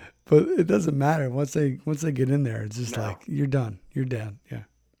 but it doesn't matter once they get in there. It's just like, you're done. You're dead. Yeah.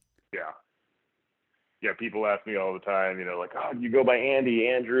 Yeah. People ask me all the time, like, oh, you go by Andy,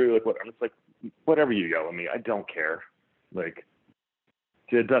 Andrew, like what? I'm just like, whatever you yell at me, I don't care. Like,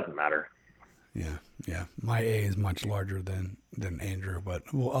 it doesn't matter. Yeah. My A is much larger than Andrew, but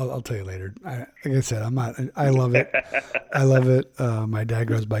I'll tell you later. Like I said, I love it. I love it. My dad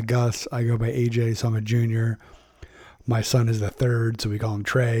goes by Gus. I go by AJ, so I'm a junior. My son is the third, so we call him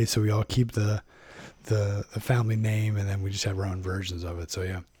Trey. So we all keep the family name, and then we just have our own versions of it. So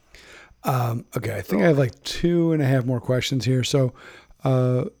yeah. Okay, I think I have like 2.5 more questions here. So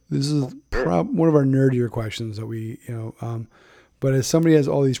this is one of our nerdier questions that we, but as somebody has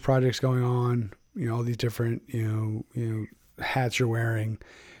all these projects going on, all these different, hats you're wearing,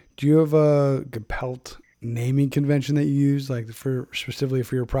 do you have a Geppelt naming convention that you use, like specifically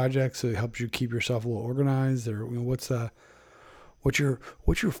for your projects, so it helps you keep yourself a little organized, or what's your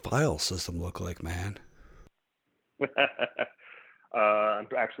file system look like, man? I'm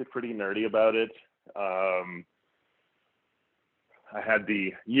actually pretty nerdy about it. I had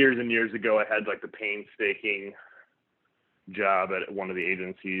years and years ago, I had like the painstaking job at one of the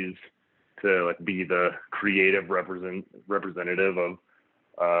agencies to like be the creative representative of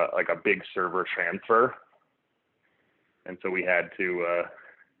like a big server transfer. And so we had to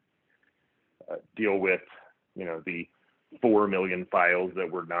deal with, the 4 million files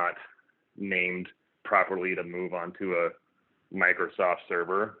that were not named properly to move onto a Microsoft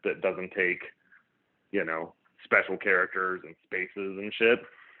server that doesn't take, special characters and spaces and shit.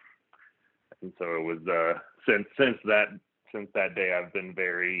 And so it was since that day, I've been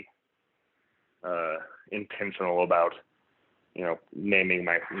very intentional about, naming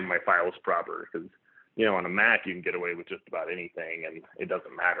my files proper, because on a Mac you can get away with just about anything and it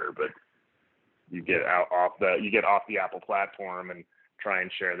doesn't matter, but you get off the Apple platform and try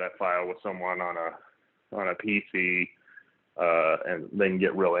and share that file with someone on a PC, and then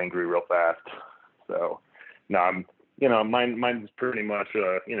get real angry real fast. So no, mine's pretty much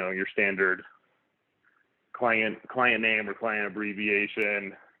your standard client name or client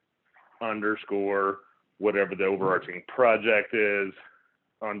abbreviation underscore whatever the overarching project is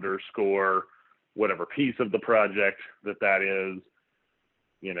underscore whatever piece of the project that is,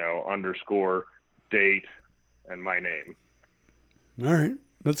 underscore date and my name. All right.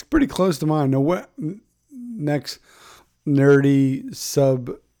 That's pretty close to mine. Now, what next nerdy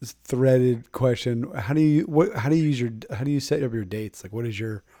sub-threaded question? How do you set up your dates? Like, what is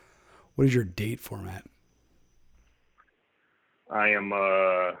your date format? I am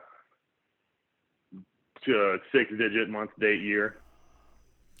a 6-digit month, date, year.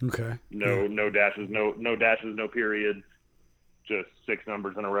 Okay. No dashes, no periods, just 6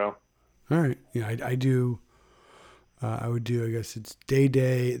 numbers in a row. All right. Yeah, I do. I would do, I guess it's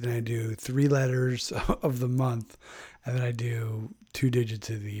day, then I do 3 letters of the month, and then I do 2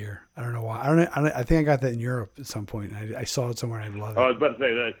 digits of the year. I don't know why. I think I got that in Europe at some point. I saw it somewhere and I love it. I was about to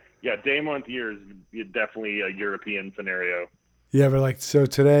say that. Yeah, day, month, year is definitely a European scenario. Yeah, but so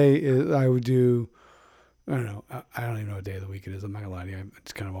today I would do, I don't know. I don't even know what day of the week it is. I'm not gonna lie to you.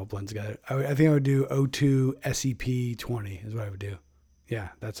 It's kind of all blends together. I think I would do O2 SEP 20 is what I would do. Yeah,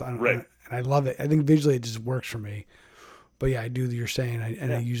 right. And I love it. I think visually it just works for me. But yeah, I do what you're saying.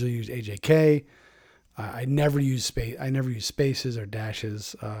 I usually use AJK. I never use space. I never use spaces or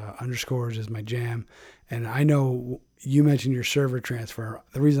dashes. Underscores is my jam. And I know you mentioned your server transfer.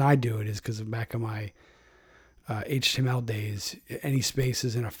 The reason I do it is because back in my HTML days, any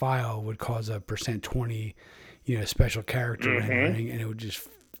spaces in a file would cause a %20, special character rendering, and it would just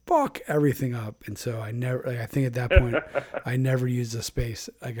fuck everything up. And so I think at that point, I never used a space.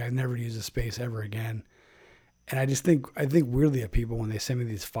 Like I never used a space ever again. And I think weirdly at people when they send me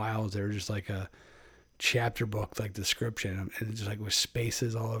these files, they're just like a chapter book like description, and it's just like with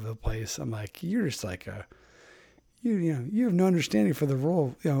spaces all over the place. I'm like, you're just like you have no understanding for the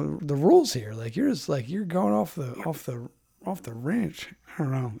rule, the rules here. Like you're going off the ranch. I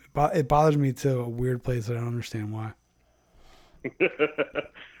don't know. It bothers me to a weird place. I don't understand why.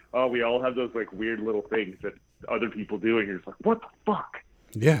 Oh, we all have those like weird little things that other people do, and you're just like, what the fuck?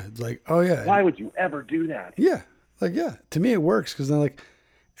 Yeah, it's like, oh yeah. Why would you ever do that? Yeah, like yeah. To me, it works because then like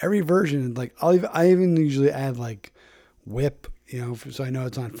every version, like I even usually add like whip, so I know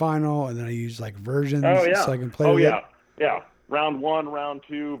it's on final, and then I use like versions so I can play with it. Yeah. Round 1, round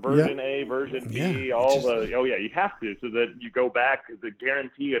 2, version A, version B, you have to, so that you go back, because the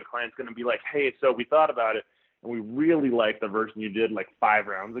guarantee a client's going to be like, hey, so we thought about it, and we really like the version you did like 5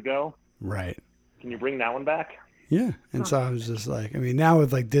 rounds ago. Right. Can you bring that one back? Yeah. And so I was just like, I mean, now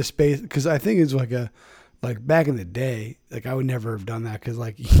with like this space, because I think it's like back in the day, like I would never have done that because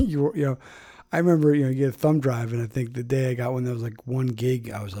like, I remember, you get a thumb drive, and I think the day I got one that was like 1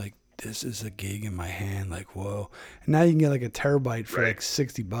 gig, I was like, this is a gig in my hand, like, whoa. And now you can get like a terabyte for like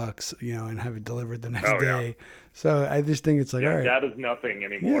 $60, and have it delivered the next day. Yeah. So I just think it's like, all right. That is nothing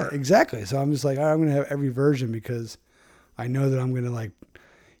anymore. Yeah, exactly. So I'm just like, all right, I'm going to have every version because I know that I'm going to like,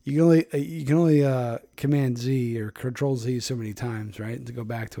 you can only Command Z or Control Z so many times, right? To go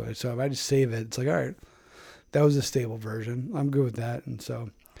back to it. So if I just save it, it's like, all right, that was a stable version. I'm good with that. And so,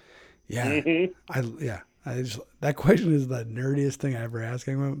 yeah, that question is the nerdiest thing I ever ask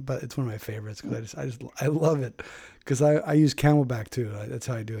anyone, but it's one of my favorites because I love it because I use Camelback too. That's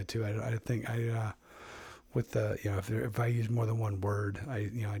how I do it too. I think with the if I use more than one word,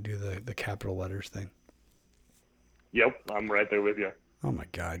 I do the capital letters thing. Yep, I'm right there with you. Oh my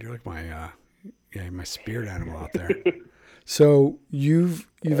God, you're like my spirit animal out there. So you've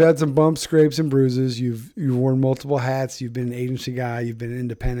had some bumps, scrapes, and bruises. You've worn multiple hats. You've been an agency guy. You've been an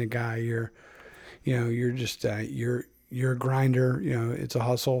independent guy. You're just you're a grinder. It's a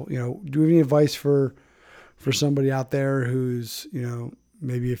hustle. Do you have any advice for somebody out there who's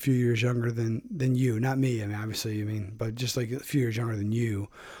maybe a few years younger than you? Not me. I mean, obviously, but just like a few years younger than you.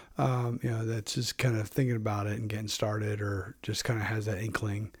 That's just kind of thinking about it and getting started, or just kind of has that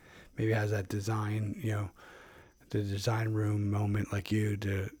inkling, maybe has that design, the design room moment like you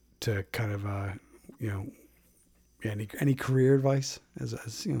to kind of, any career advice as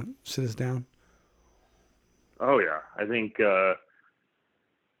sit us down? Oh yeah. I think, for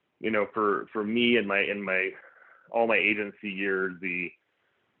me in all my agency years,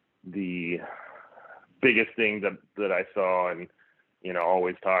 the biggest thing that I saw and,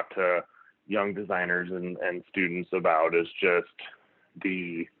 always talk to young designers and students about is just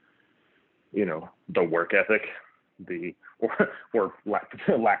the work ethic, or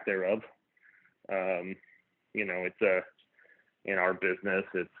lack thereof. It's in our business,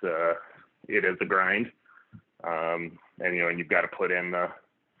 it is a grind. And you've got to put in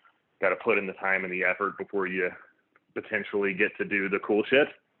the time and the effort before you potentially get to do the cool shit.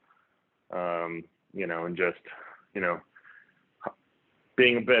 and just, you know,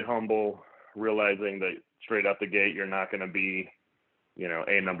 being a bit humble, realizing that straight out the gate, you're not going to be,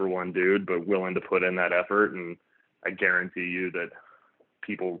 a number one dude, but willing to put in that effort. And I guarantee you that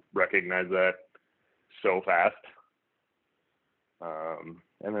people recognize that so fast.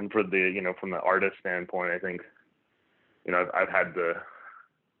 And then for the, from the artist standpoint, I think, I've had the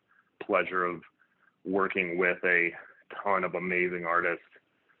pleasure of working with a ton of amazing artists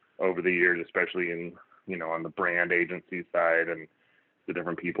over the years, especially in, on the brand agency side, and the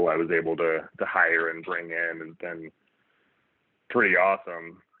different people I was able to hire and bring in has been pretty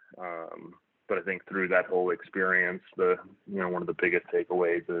awesome. But I think through that whole experience, one of the biggest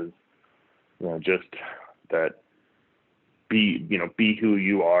takeaways is, just that be who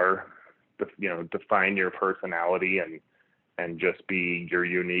you are, define your personality and just be your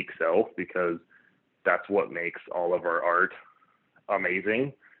unique self, because that's what makes all of our art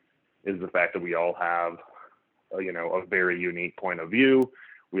amazing, is the fact that we all have, a very unique point of view.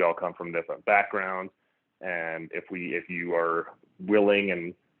 We all come from different backgrounds. And if you are willing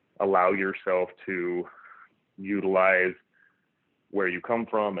and allow yourself to utilize where you come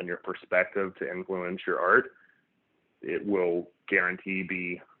from and your perspective to influence your art, it will guarantee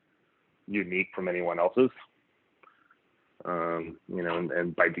be unique from anyone else's,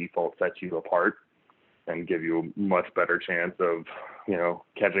 and by default set you apart and give you a much better chance of,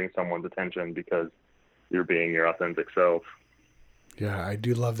 catching someone's attention because you're being your authentic self. Yeah, I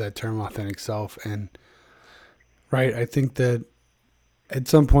do love that term, authentic self. And right, I think that at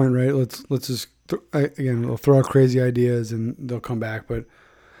some point, right, let's just, again, we'll throw out crazy ideas and they'll come back. But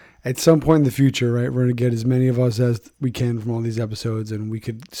at some point in the future, right, we're going to get as many of us as we can from all these episodes, and we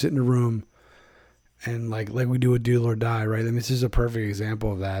could sit in a room and like we do with Doodle or Die, right? I mean, this is a perfect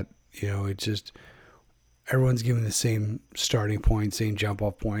example of that. It's just everyone's given the same starting point, same jump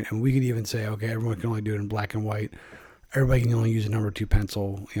off point. And we could even say, okay, everyone can only do it in black and white. Everybody can only use a number 2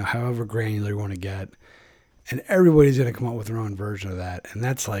 pencil, however granular you want to get. And everybody's going to come up with their own version of that. And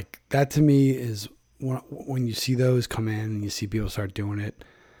that's that to me is when you see those come in and you see people start doing it,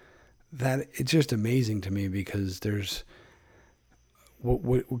 that it's just amazing to me, because there's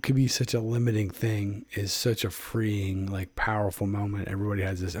what could be such a limiting thing is such a freeing, powerful moment. Everybody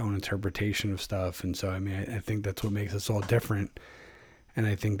has his own interpretation of stuff. And so, I mean, I think that's what makes us all different. And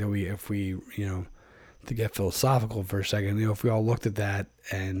I think that if we, to get philosophical for a second, if we all looked at that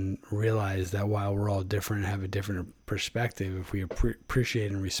and realized that while we're all different and have a different perspective, if we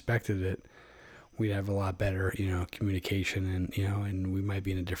appreciated and respected it, we'd have a lot better, communication, and, and we might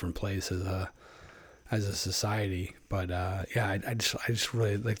be in a different place as a society. But, yeah, I just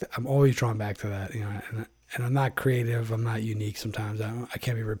really I'm always drawn back to that, and I'm not creative. I'm not unique. Sometimes I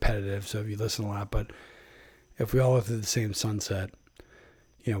can't be repetitive. So if you listen a lot, but if we all looked at the same sunset,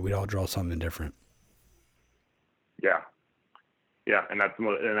 we'd all draw something different. Yeah. And that's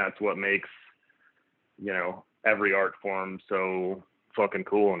what makes, every art form so fucking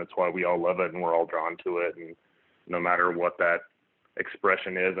cool. And it's why we all love it and we're all drawn to it. And no matter what that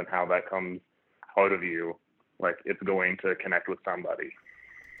expression is and how that comes out of you, it's going to connect with somebody.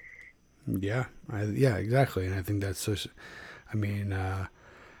 Yeah. Yeah, exactly. And I think that's such, and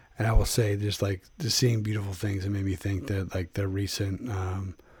I will say just seeing beautiful things, it made me think that the recent,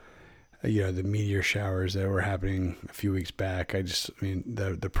 the meteor showers that were happening a few weeks back.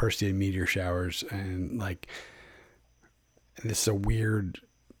 The Perseid meteor showers, and this is a weird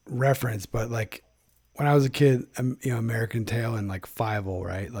reference, but when I was a kid, American Tail and Fievel,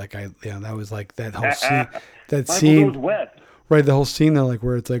 right? That was that whole scene, that scene, right? The whole scene though,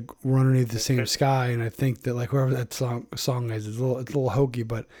 where it's we're underneath the same sky, and I think that whoever that song is, it's a little hokey,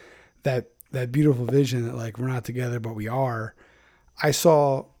 but that beautiful vision that we're not together, but we are.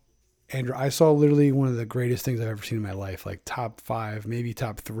 Andrew, I saw literally one of the greatest things I've ever seen in my life, top 5, maybe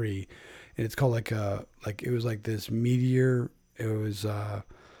top 3. And it's called it was this meteor. It was, I'm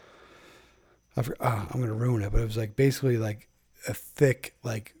going to ruin it, but it was basically a thick,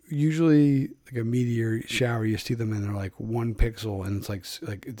 usually a meteor shower, you see them and they're 1 pixel, and it's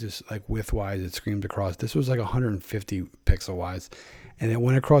just widthwise, it screamed across. This was 150 pixel wise. And it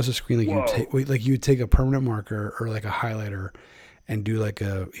went across the screen you would take a permanent marker or a highlighter and do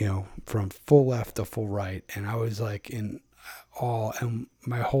from full left to full right. And I was in awe, and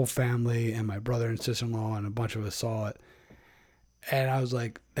my whole family and my brother and sister-in-law and a bunch of us saw it. And I was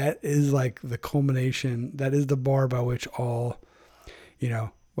that is the culmination, that is the bar by which all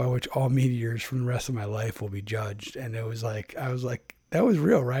meteors from the rest of my life will be judged. And it was I was that was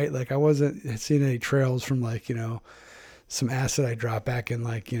real, right? I wasn't seeing any trails from some acid I dropped back in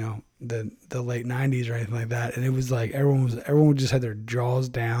the late 90s or anything like that. And it was everyone just had their jaws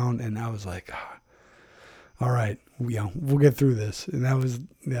down, and I was all right, we'll get through this. And that was,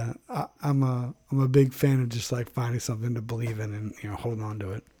 yeah, I'm a big fan of just like finding something to believe in and, holding on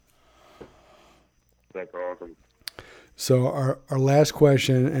to it. That's awesome. So our last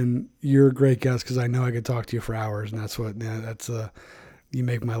question, and you're a great guest because I know I could talk to you for hours, and that's what, you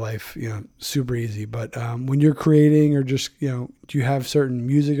make my life, super easy. But when you're creating or just, do you have certain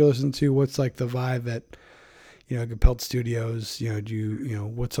music you listen to? What's like the vibe at, Geppelt Studios?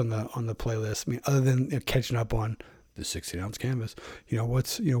 Do what's on the playlist? I mean, other than catching up on the 16-ounce canvas,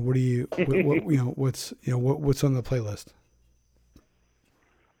 what's, what do you, what's on the playlist?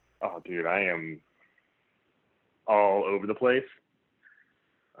 Oh, dude, I am all over the place.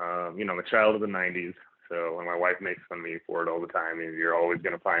 I'm a child of the '90s, so when my wife makes fun of me for it all the time, you're always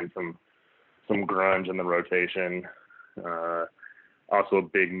going to find some grunge in the rotation. Also a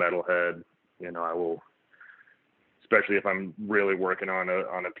big metalhead. I will, especially if I'm really working on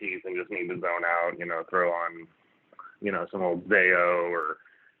a piece and just need to zone out, throw on, some old Zayo or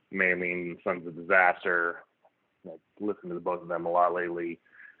Maylene Sons of Disaster. I've listened to both of them a lot lately,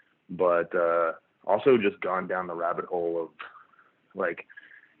 but also just gone down the rabbit hole of like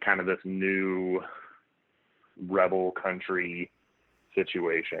kind of this new rebel country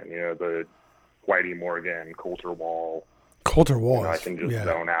situation, the Whitey Morgan, Coulter Wall. I can just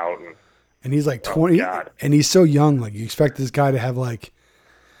zone out. And he's like 20, and he's so young. Like you expect this guy to have like,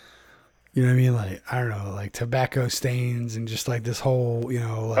 you know what I mean? Like, I don't know, like tobacco stains and just like this whole,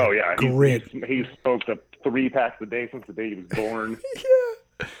 like grit. He's smoked up 3 packs a day since the day he was born.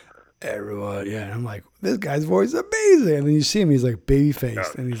 Yeah. Everyone, yeah. And I'm like, this guy's voice is amazing. And then you see him, he's like baby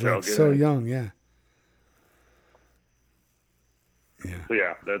faced and he's like so young, yeah. Yeah. So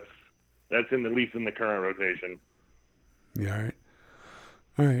yeah, that's at least in the current rotation. Yeah,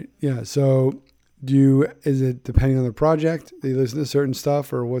 all right. Yeah. So is it depending on the project? Do you listen to certain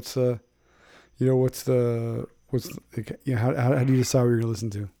stuff or what's how do you decide what you're gonna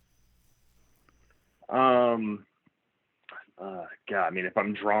listen to? God, I mean, if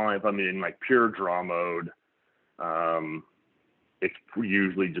I'm in like pure draw mode, it's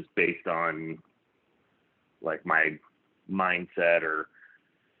usually just based on like my mindset or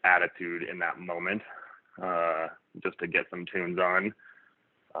attitude in that moment, just to get some tunes on.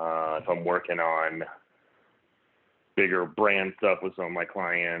 If I'm working on bigger brand stuff with some of my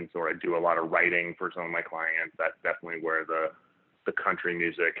clients, or I do a lot of writing for some of my clients, that's definitely where the country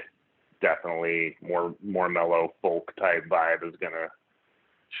music, definitely more mellow folk type vibe is gonna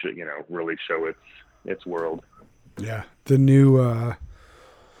really show its world. Yeah, the new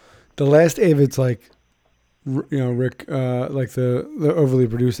the last Avid's like Rick like the overly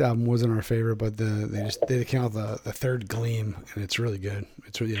produced album wasn't our favorite, but they came out the third Gleam and it's really good.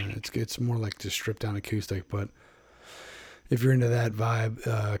 It's more like just stripped down acoustic, but if you're into that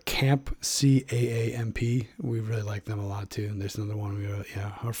vibe, Camp CAAMP, we really like them a lot too. And there's another one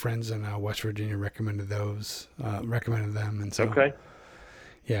our friends in West Virginia recommended them, and so okay.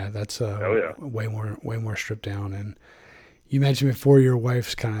 Yeah, that's way more stripped down. And you mentioned before your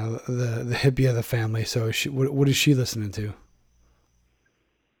wife's kind of the hippie of the family. So what is she listening to?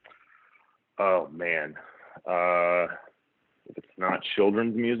 Oh man, if it's not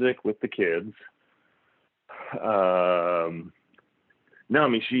children's music with the kids. No, I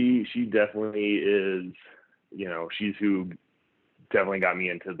mean she definitely is. She's who definitely got me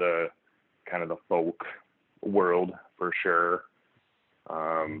into the kind of the folk world for sure.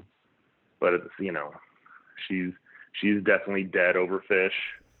 But it's, she's definitely dead over Fish.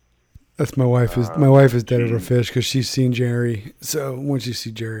 That's my wife is dead over Fish because she's seen Jerry. So once you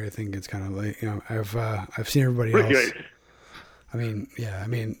see Jerry, I think it's kind of like I've seen everybody else. I mean, yeah. I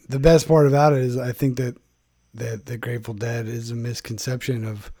mean, the best part about it is I think that the Grateful Dead is a misconception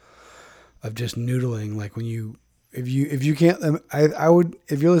of just noodling. Like if you can't, I would,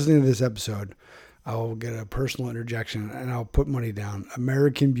 if you're listening to this episode, I will get a personal interjection and I'll put money down.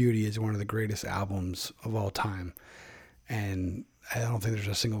 American Beauty is one of the greatest albums of all time. And I don't think there's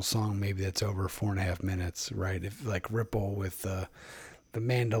a single song maybe that's over 4.5 minutes, right? If like Ripple with the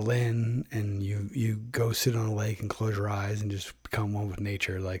mandolin and you go sit on a lake and close your eyes and just become one with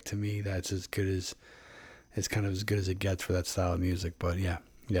nature. Like to me, that's as good as, it's kind of as good as it gets for that style of music. But yeah,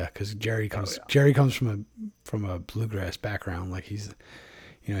 because Jerry comes from a bluegrass background. Like he's,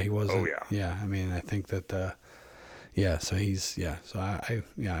 he wasn't. I mean, I think that. So he's. So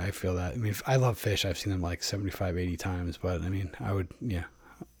I feel that. I mean, I love Fish. I've seen them like 75, 80 times. But I mean, I would.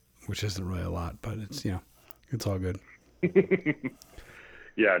 Which isn't really a lot, but it's it's all good.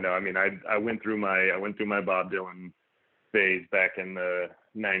 Yeah, no, I mean, I went through my Bob Dylan phase back in the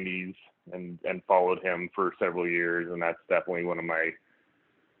 '90s and followed him for several years, and that's definitely one of my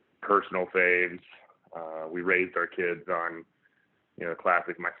personal faves. We raised our kids on,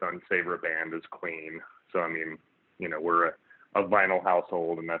 classic. My son's favorite band is Queen. So, I mean, we're a vinyl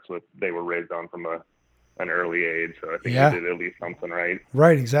household, and that's what they were raised on from an early age. So I think we did at least something right.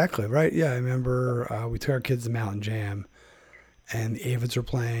 Right, exactly. Right. Yeah, I remember we took our kids to Mountain Jam, and the Avids were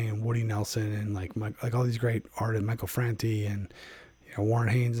playing, and Woody Nelson, and like all these great artists, Michael Franti, and Warren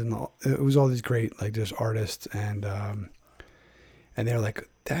Haynes, and it was all these great like just artists, and they're like,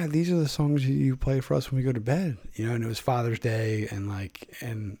 Dad, these are the songs you play for us when we go to bed, and it was Father's Day, and my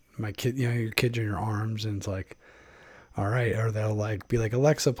kid, your kids are in your arms, and it's like, all right, or they'll like be like,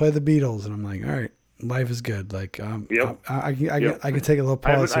 Alexa, play the Beatles, and I'm like, all right, life is good, like, I can take a little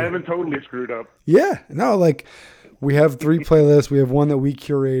pause. I haven't totally screwed up. Yeah, no, like we have 3 playlists. We have one that we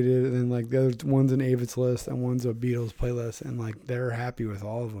curated, and then like the other one's an Avid's list, and one's a Beatles playlist, and like they're happy with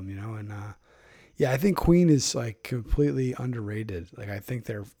all of them, and yeah, I think Queen is like completely underrated. Like I think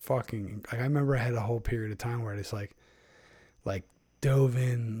they're fucking like I remember I had a whole period of time where I just like dove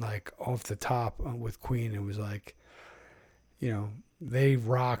in like off the top with Queen. It was like, they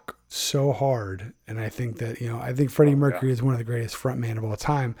rock so hard, and I think that I think Freddie Mercury is one of the greatest frontman of all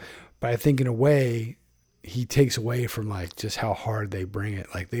time, but I think in a way he takes away from like just how hard they bring it.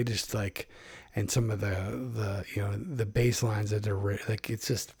 Like they just like, and some of the bass lines that they're like, it's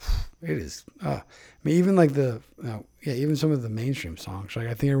just, it is, I mean, even like even some of the mainstream songs, like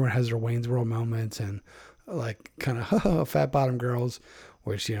I think everyone has their Wayne's World moments and like kind of Fat Bottom Girls,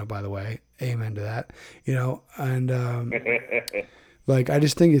 which, by the way, amen to that, and, like, I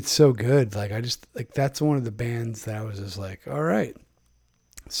just think it's so good. Like, that's one of the bands that I was just like, all right,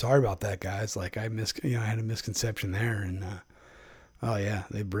 sorry about that, guys. Like I had a misconception there, and, oh yeah,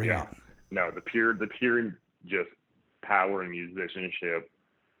 they bring it. No, the pure just power and musicianship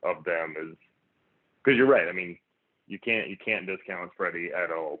of them is, because you're right. I mean, you can't discount Freddie at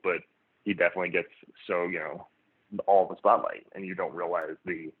all, but he definitely gets so all the spotlight, and you don't realize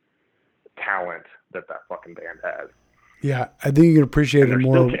the talent that fucking band has. Yeah, I think you can appreciate it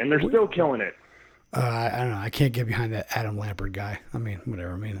more. And they're still killing it. I don't know. I can't get behind that Adam Lambert guy. I mean,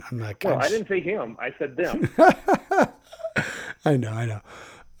 whatever. I mean, I'm not. Well, I didn't say him. I said them. I know.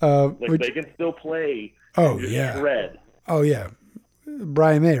 They can still play. Oh yeah. Shred. Oh yeah.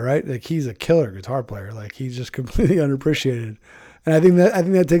 Brian May, right? Like he's a killer guitar player. Like he's just completely underappreciated, and I think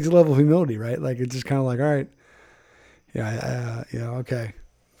that takes a level of humility, right? Like it's just kind of like, all right, okay,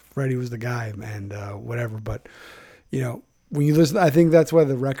 Freddie was the guy, and whatever. But when you listen, I think that's why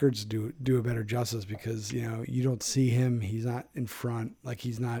the records do a better justice, because you don't see him. He's not in front. Like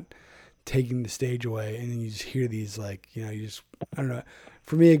he's not taking the stage away, and then you just hear these like you just, I don't know.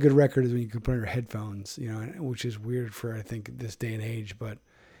 For me, a good record is when you can put on your headphones, which is weird for, I think, this day and age. But,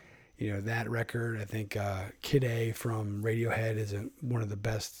 that record, I think Kid A from Radiohead is one of the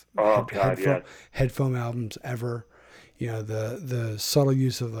best headphone albums ever. The subtle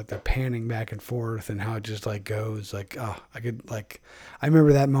use of like the panning back and forth and how it just like goes like, I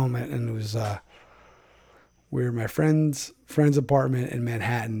remember that moment, and it was, we were in my friend's apartment in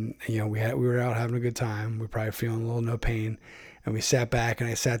Manhattan. And, we were out having a good time. We were probably feeling a little no pain. And we sat back, and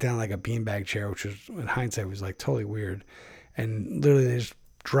I sat down like a beanbag chair, which was, in hindsight, was like totally weird. And literally they just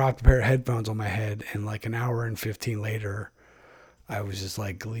dropped a pair of headphones on my head. And like an hour and 15 later, I was just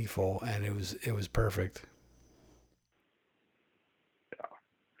like gleeful, and it was perfect.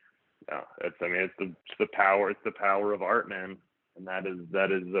 Yeah. It's the power of art, man. And that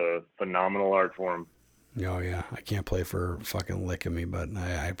is a phenomenal art form. Oh yeah. I can't play for fucking lick of me, but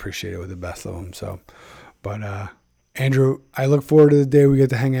I appreciate it with the best of them. So, but, Andrew, I look forward to the day we get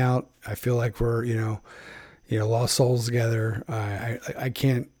to hang out. I feel like we're, lost souls together. I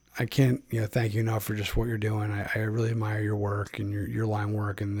can't, thank you enough for just what you're doing. I really admire your work and your line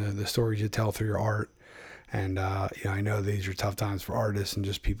work and the stories you tell through your art. And, I know these are tough times for artists and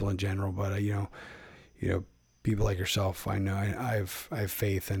just people in general, but, people like yourself, I know I have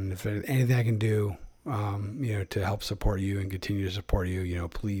faith, and if there's anything I can do, to help support you and continue to support you,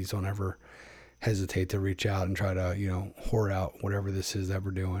 please don't ever hesitate to reach out and try to, hoard out whatever this is that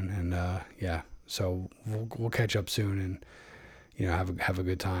we're doing. And, so we'll catch up soon and, have a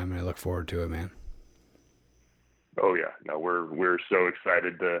good time. And I look forward to it, man. Oh yeah. No, we're so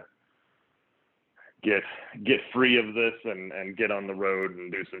excited to get free of this and get on the road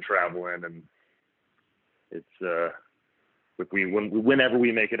and do some traveling. And it's, whenever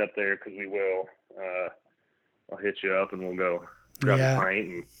we make it up there, 'cause we will, I'll hit you up and we'll go grab a pint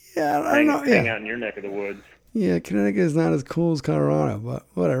and hang out in your neck of the woods. Yeah, Connecticut is not as cool as Colorado, but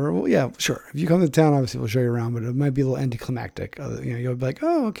whatever. Well, yeah, sure. If you come to town, obviously we'll show you around, but it might be a little anticlimactic. You'll be like,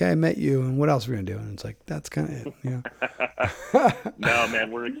 oh, okay, I met you, and what else are we going to do? And it's like, that's kind of it, No,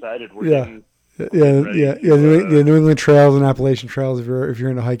 man, we're excited. We're The New England trails and Appalachian trails, if you're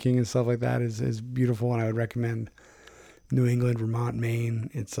into hiking and stuff like that, is beautiful, and I would recommend New England, Vermont, Maine.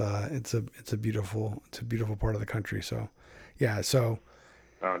 It's a beautiful part of the country. So, yeah. So,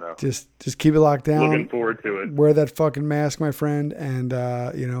 oh no, just keep it locked down. Looking forward to it. Wear that fucking mask, my friend, and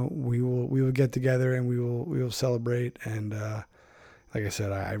we will get together and we will celebrate. And like I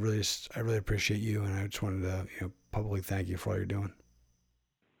said, I really appreciate you, and I just wanted to publicly thank you for all you're doing.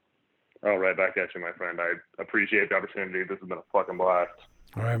 Oh, right back at you, my friend. I appreciate the opportunity. This has been a fucking blast.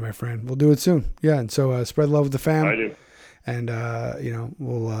 All right, my friend. We'll do it soon. Yeah, and so spread love with the fam. I do. And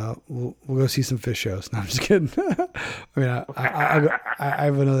we'll go see some fish shows. No, I'm just kidding. I mean, I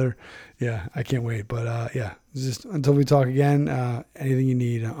have another. Yeah, I can't wait. But yeah, just until we talk again. Anything you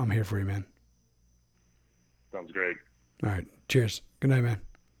need, I'm here for you, man. Sounds great. All right. Cheers. Good night, man.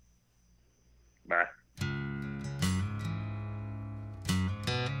 Bye.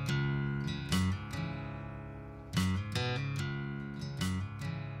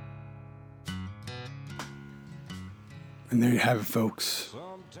 And there you have it, folks.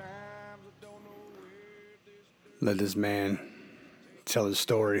 Let this man tell his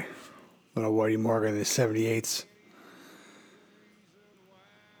story. Little Whitey Morgan in the 78s.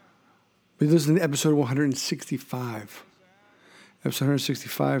 We listened to episode 165. Episode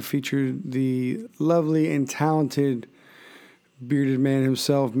 165 featured the lovely and talented bearded man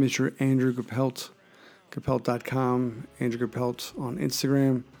himself, Mr. Andrew Geppelt. Geppelt.com. Andrew Geppelt on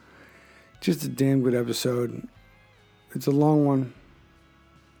Instagram. Just a damn good episode. It's a long one,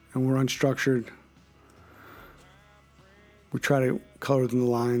 and we're unstructured. We try to color within the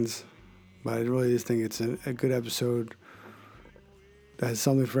lines, but I really just think it's a good episode that has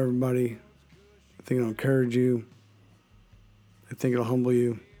something for everybody. I think it'll encourage you. I think it'll humble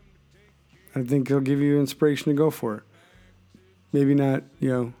you. I think it'll give you inspiration to go for it. Maybe not,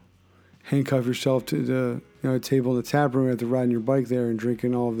 handcuff yourself to the table in the tap room after riding your bike there and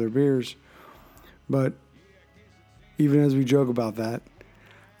drinking all of their beers, but even as we joke about that,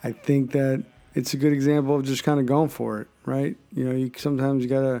 I think that it's a good example of just kind of going for it, right? Sometimes you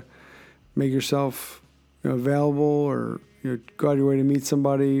gotta make yourself available, or go out of your way to meet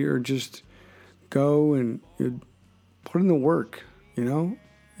somebody, or just go and put in the work,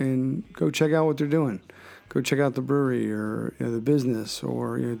 and go check out what they're doing. Go check out the brewery or the business,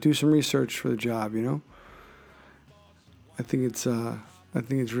 or do some research for the job. I think it's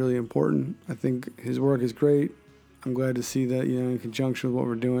really important. I think his work is great. I'm glad to see that, in conjunction with what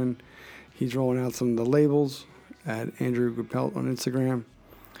we're doing, he's rolling out some of the labels at Andrew Geppelt on Instagram.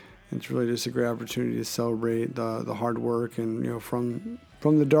 It's really just a great opportunity to celebrate the hard work, and, from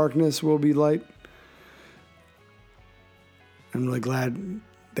the darkness will be light. I'm really glad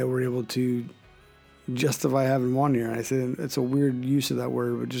that we're able to justify having one here. And I said it's a weird use of that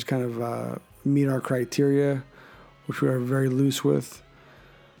word, but just kind of meet our criteria, which we are very loose with.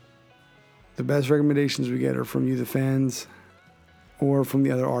 The best recommendations we get are from you, the fans, or from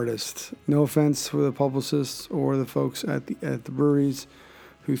the other artists. No offense for the publicists or the folks at the breweries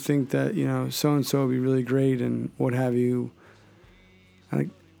who think that so-and-so would be really great and what have you. And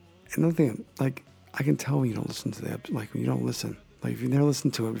another thing, I can tell when you don't listen to that. When you don't listen. If you've never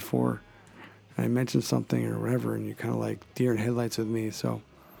listened to it before, and I mentioned something or whatever, and you're kind of deer in headlights with me. So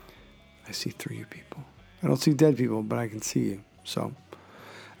I see through you people. I don't see dead people, but I can see you. So.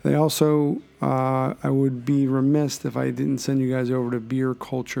 They also, I would be remiss if I didn't send you guys over to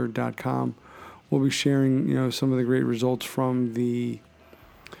beerculture.com. We'll be sharing, some of the great results from the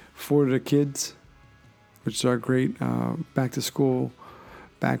Florida Kids, which is our great back-to-school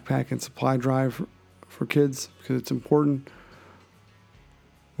backpack and supply drive for kids, because it's important.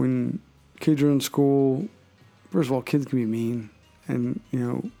 When kids are in school, first of all, kids can be mean, and,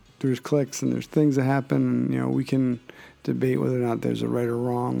 there's cliques and there's things that happen, and, we can debate whether or not there's a right or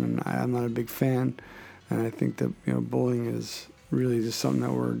wrong, and I'm not a big fan, and I think that bullying is really just something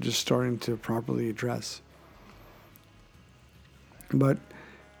that we're just starting to properly address. But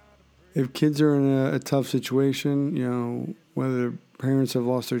if kids are in a tough situation, whether parents have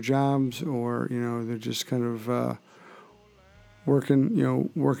lost their jobs or they're just kind of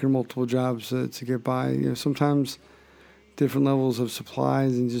working multiple jobs to get by, sometimes different levels of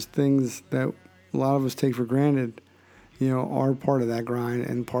supplies and just things that a lot of us take for granted are part of that grind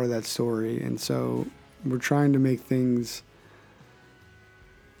and part of that story. And so we're trying to make things,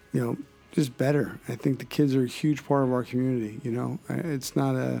 just better. I think the kids are a huge part of our community. It's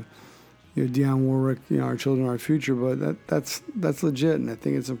not a, Dionne Warwick, our children are our future, but that's legit. And I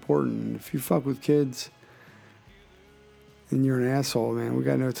think it's important. And if you fuck with kids and you're an asshole, man, we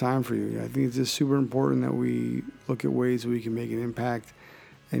got no time for you. I think it's just super important that we look at ways we can make an impact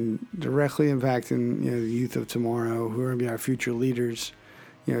and directly impacting the youth of tomorrow, who are going to be our future leaders.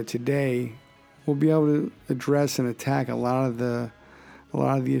 Today we'll be able to address and attack a lot of the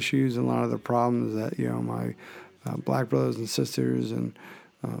issues and a lot of the problems that my black brothers and sisters and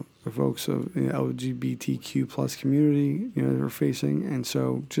the folks of LGBTQ plus community are facing. And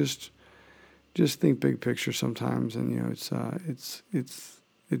so just think big picture sometimes, and it's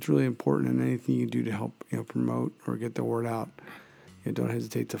really important, and anything you do to help promote or get the word out. Don't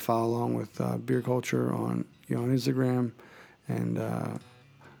hesitate to follow along with Beer Culture on on Instagram, and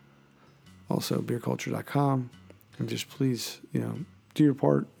also beerculture.com, and just please do your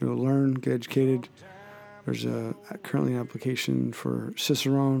part. Learn, get educated. There's currently an application for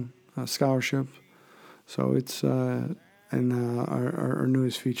Cicerone scholarship, so it's and our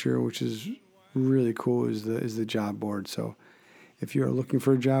newest feature, which is really cool, is the job board. So if you are looking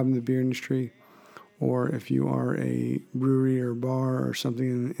for a job in the beer industry, or if you are a brewery or bar or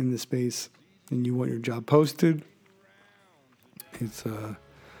something in the space and you want your job posted, it's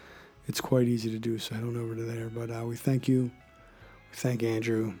quite easy to do. So head on over to there. But we thank you. We thank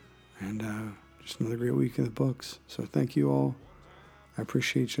Andrew. And just another great week in the books. So thank you all. I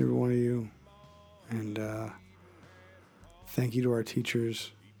appreciate each and every one of you. And thank you to our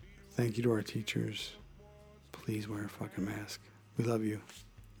teachers. Thank you to our teachers. Please wear a fucking mask. We love you.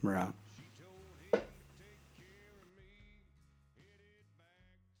 We're out.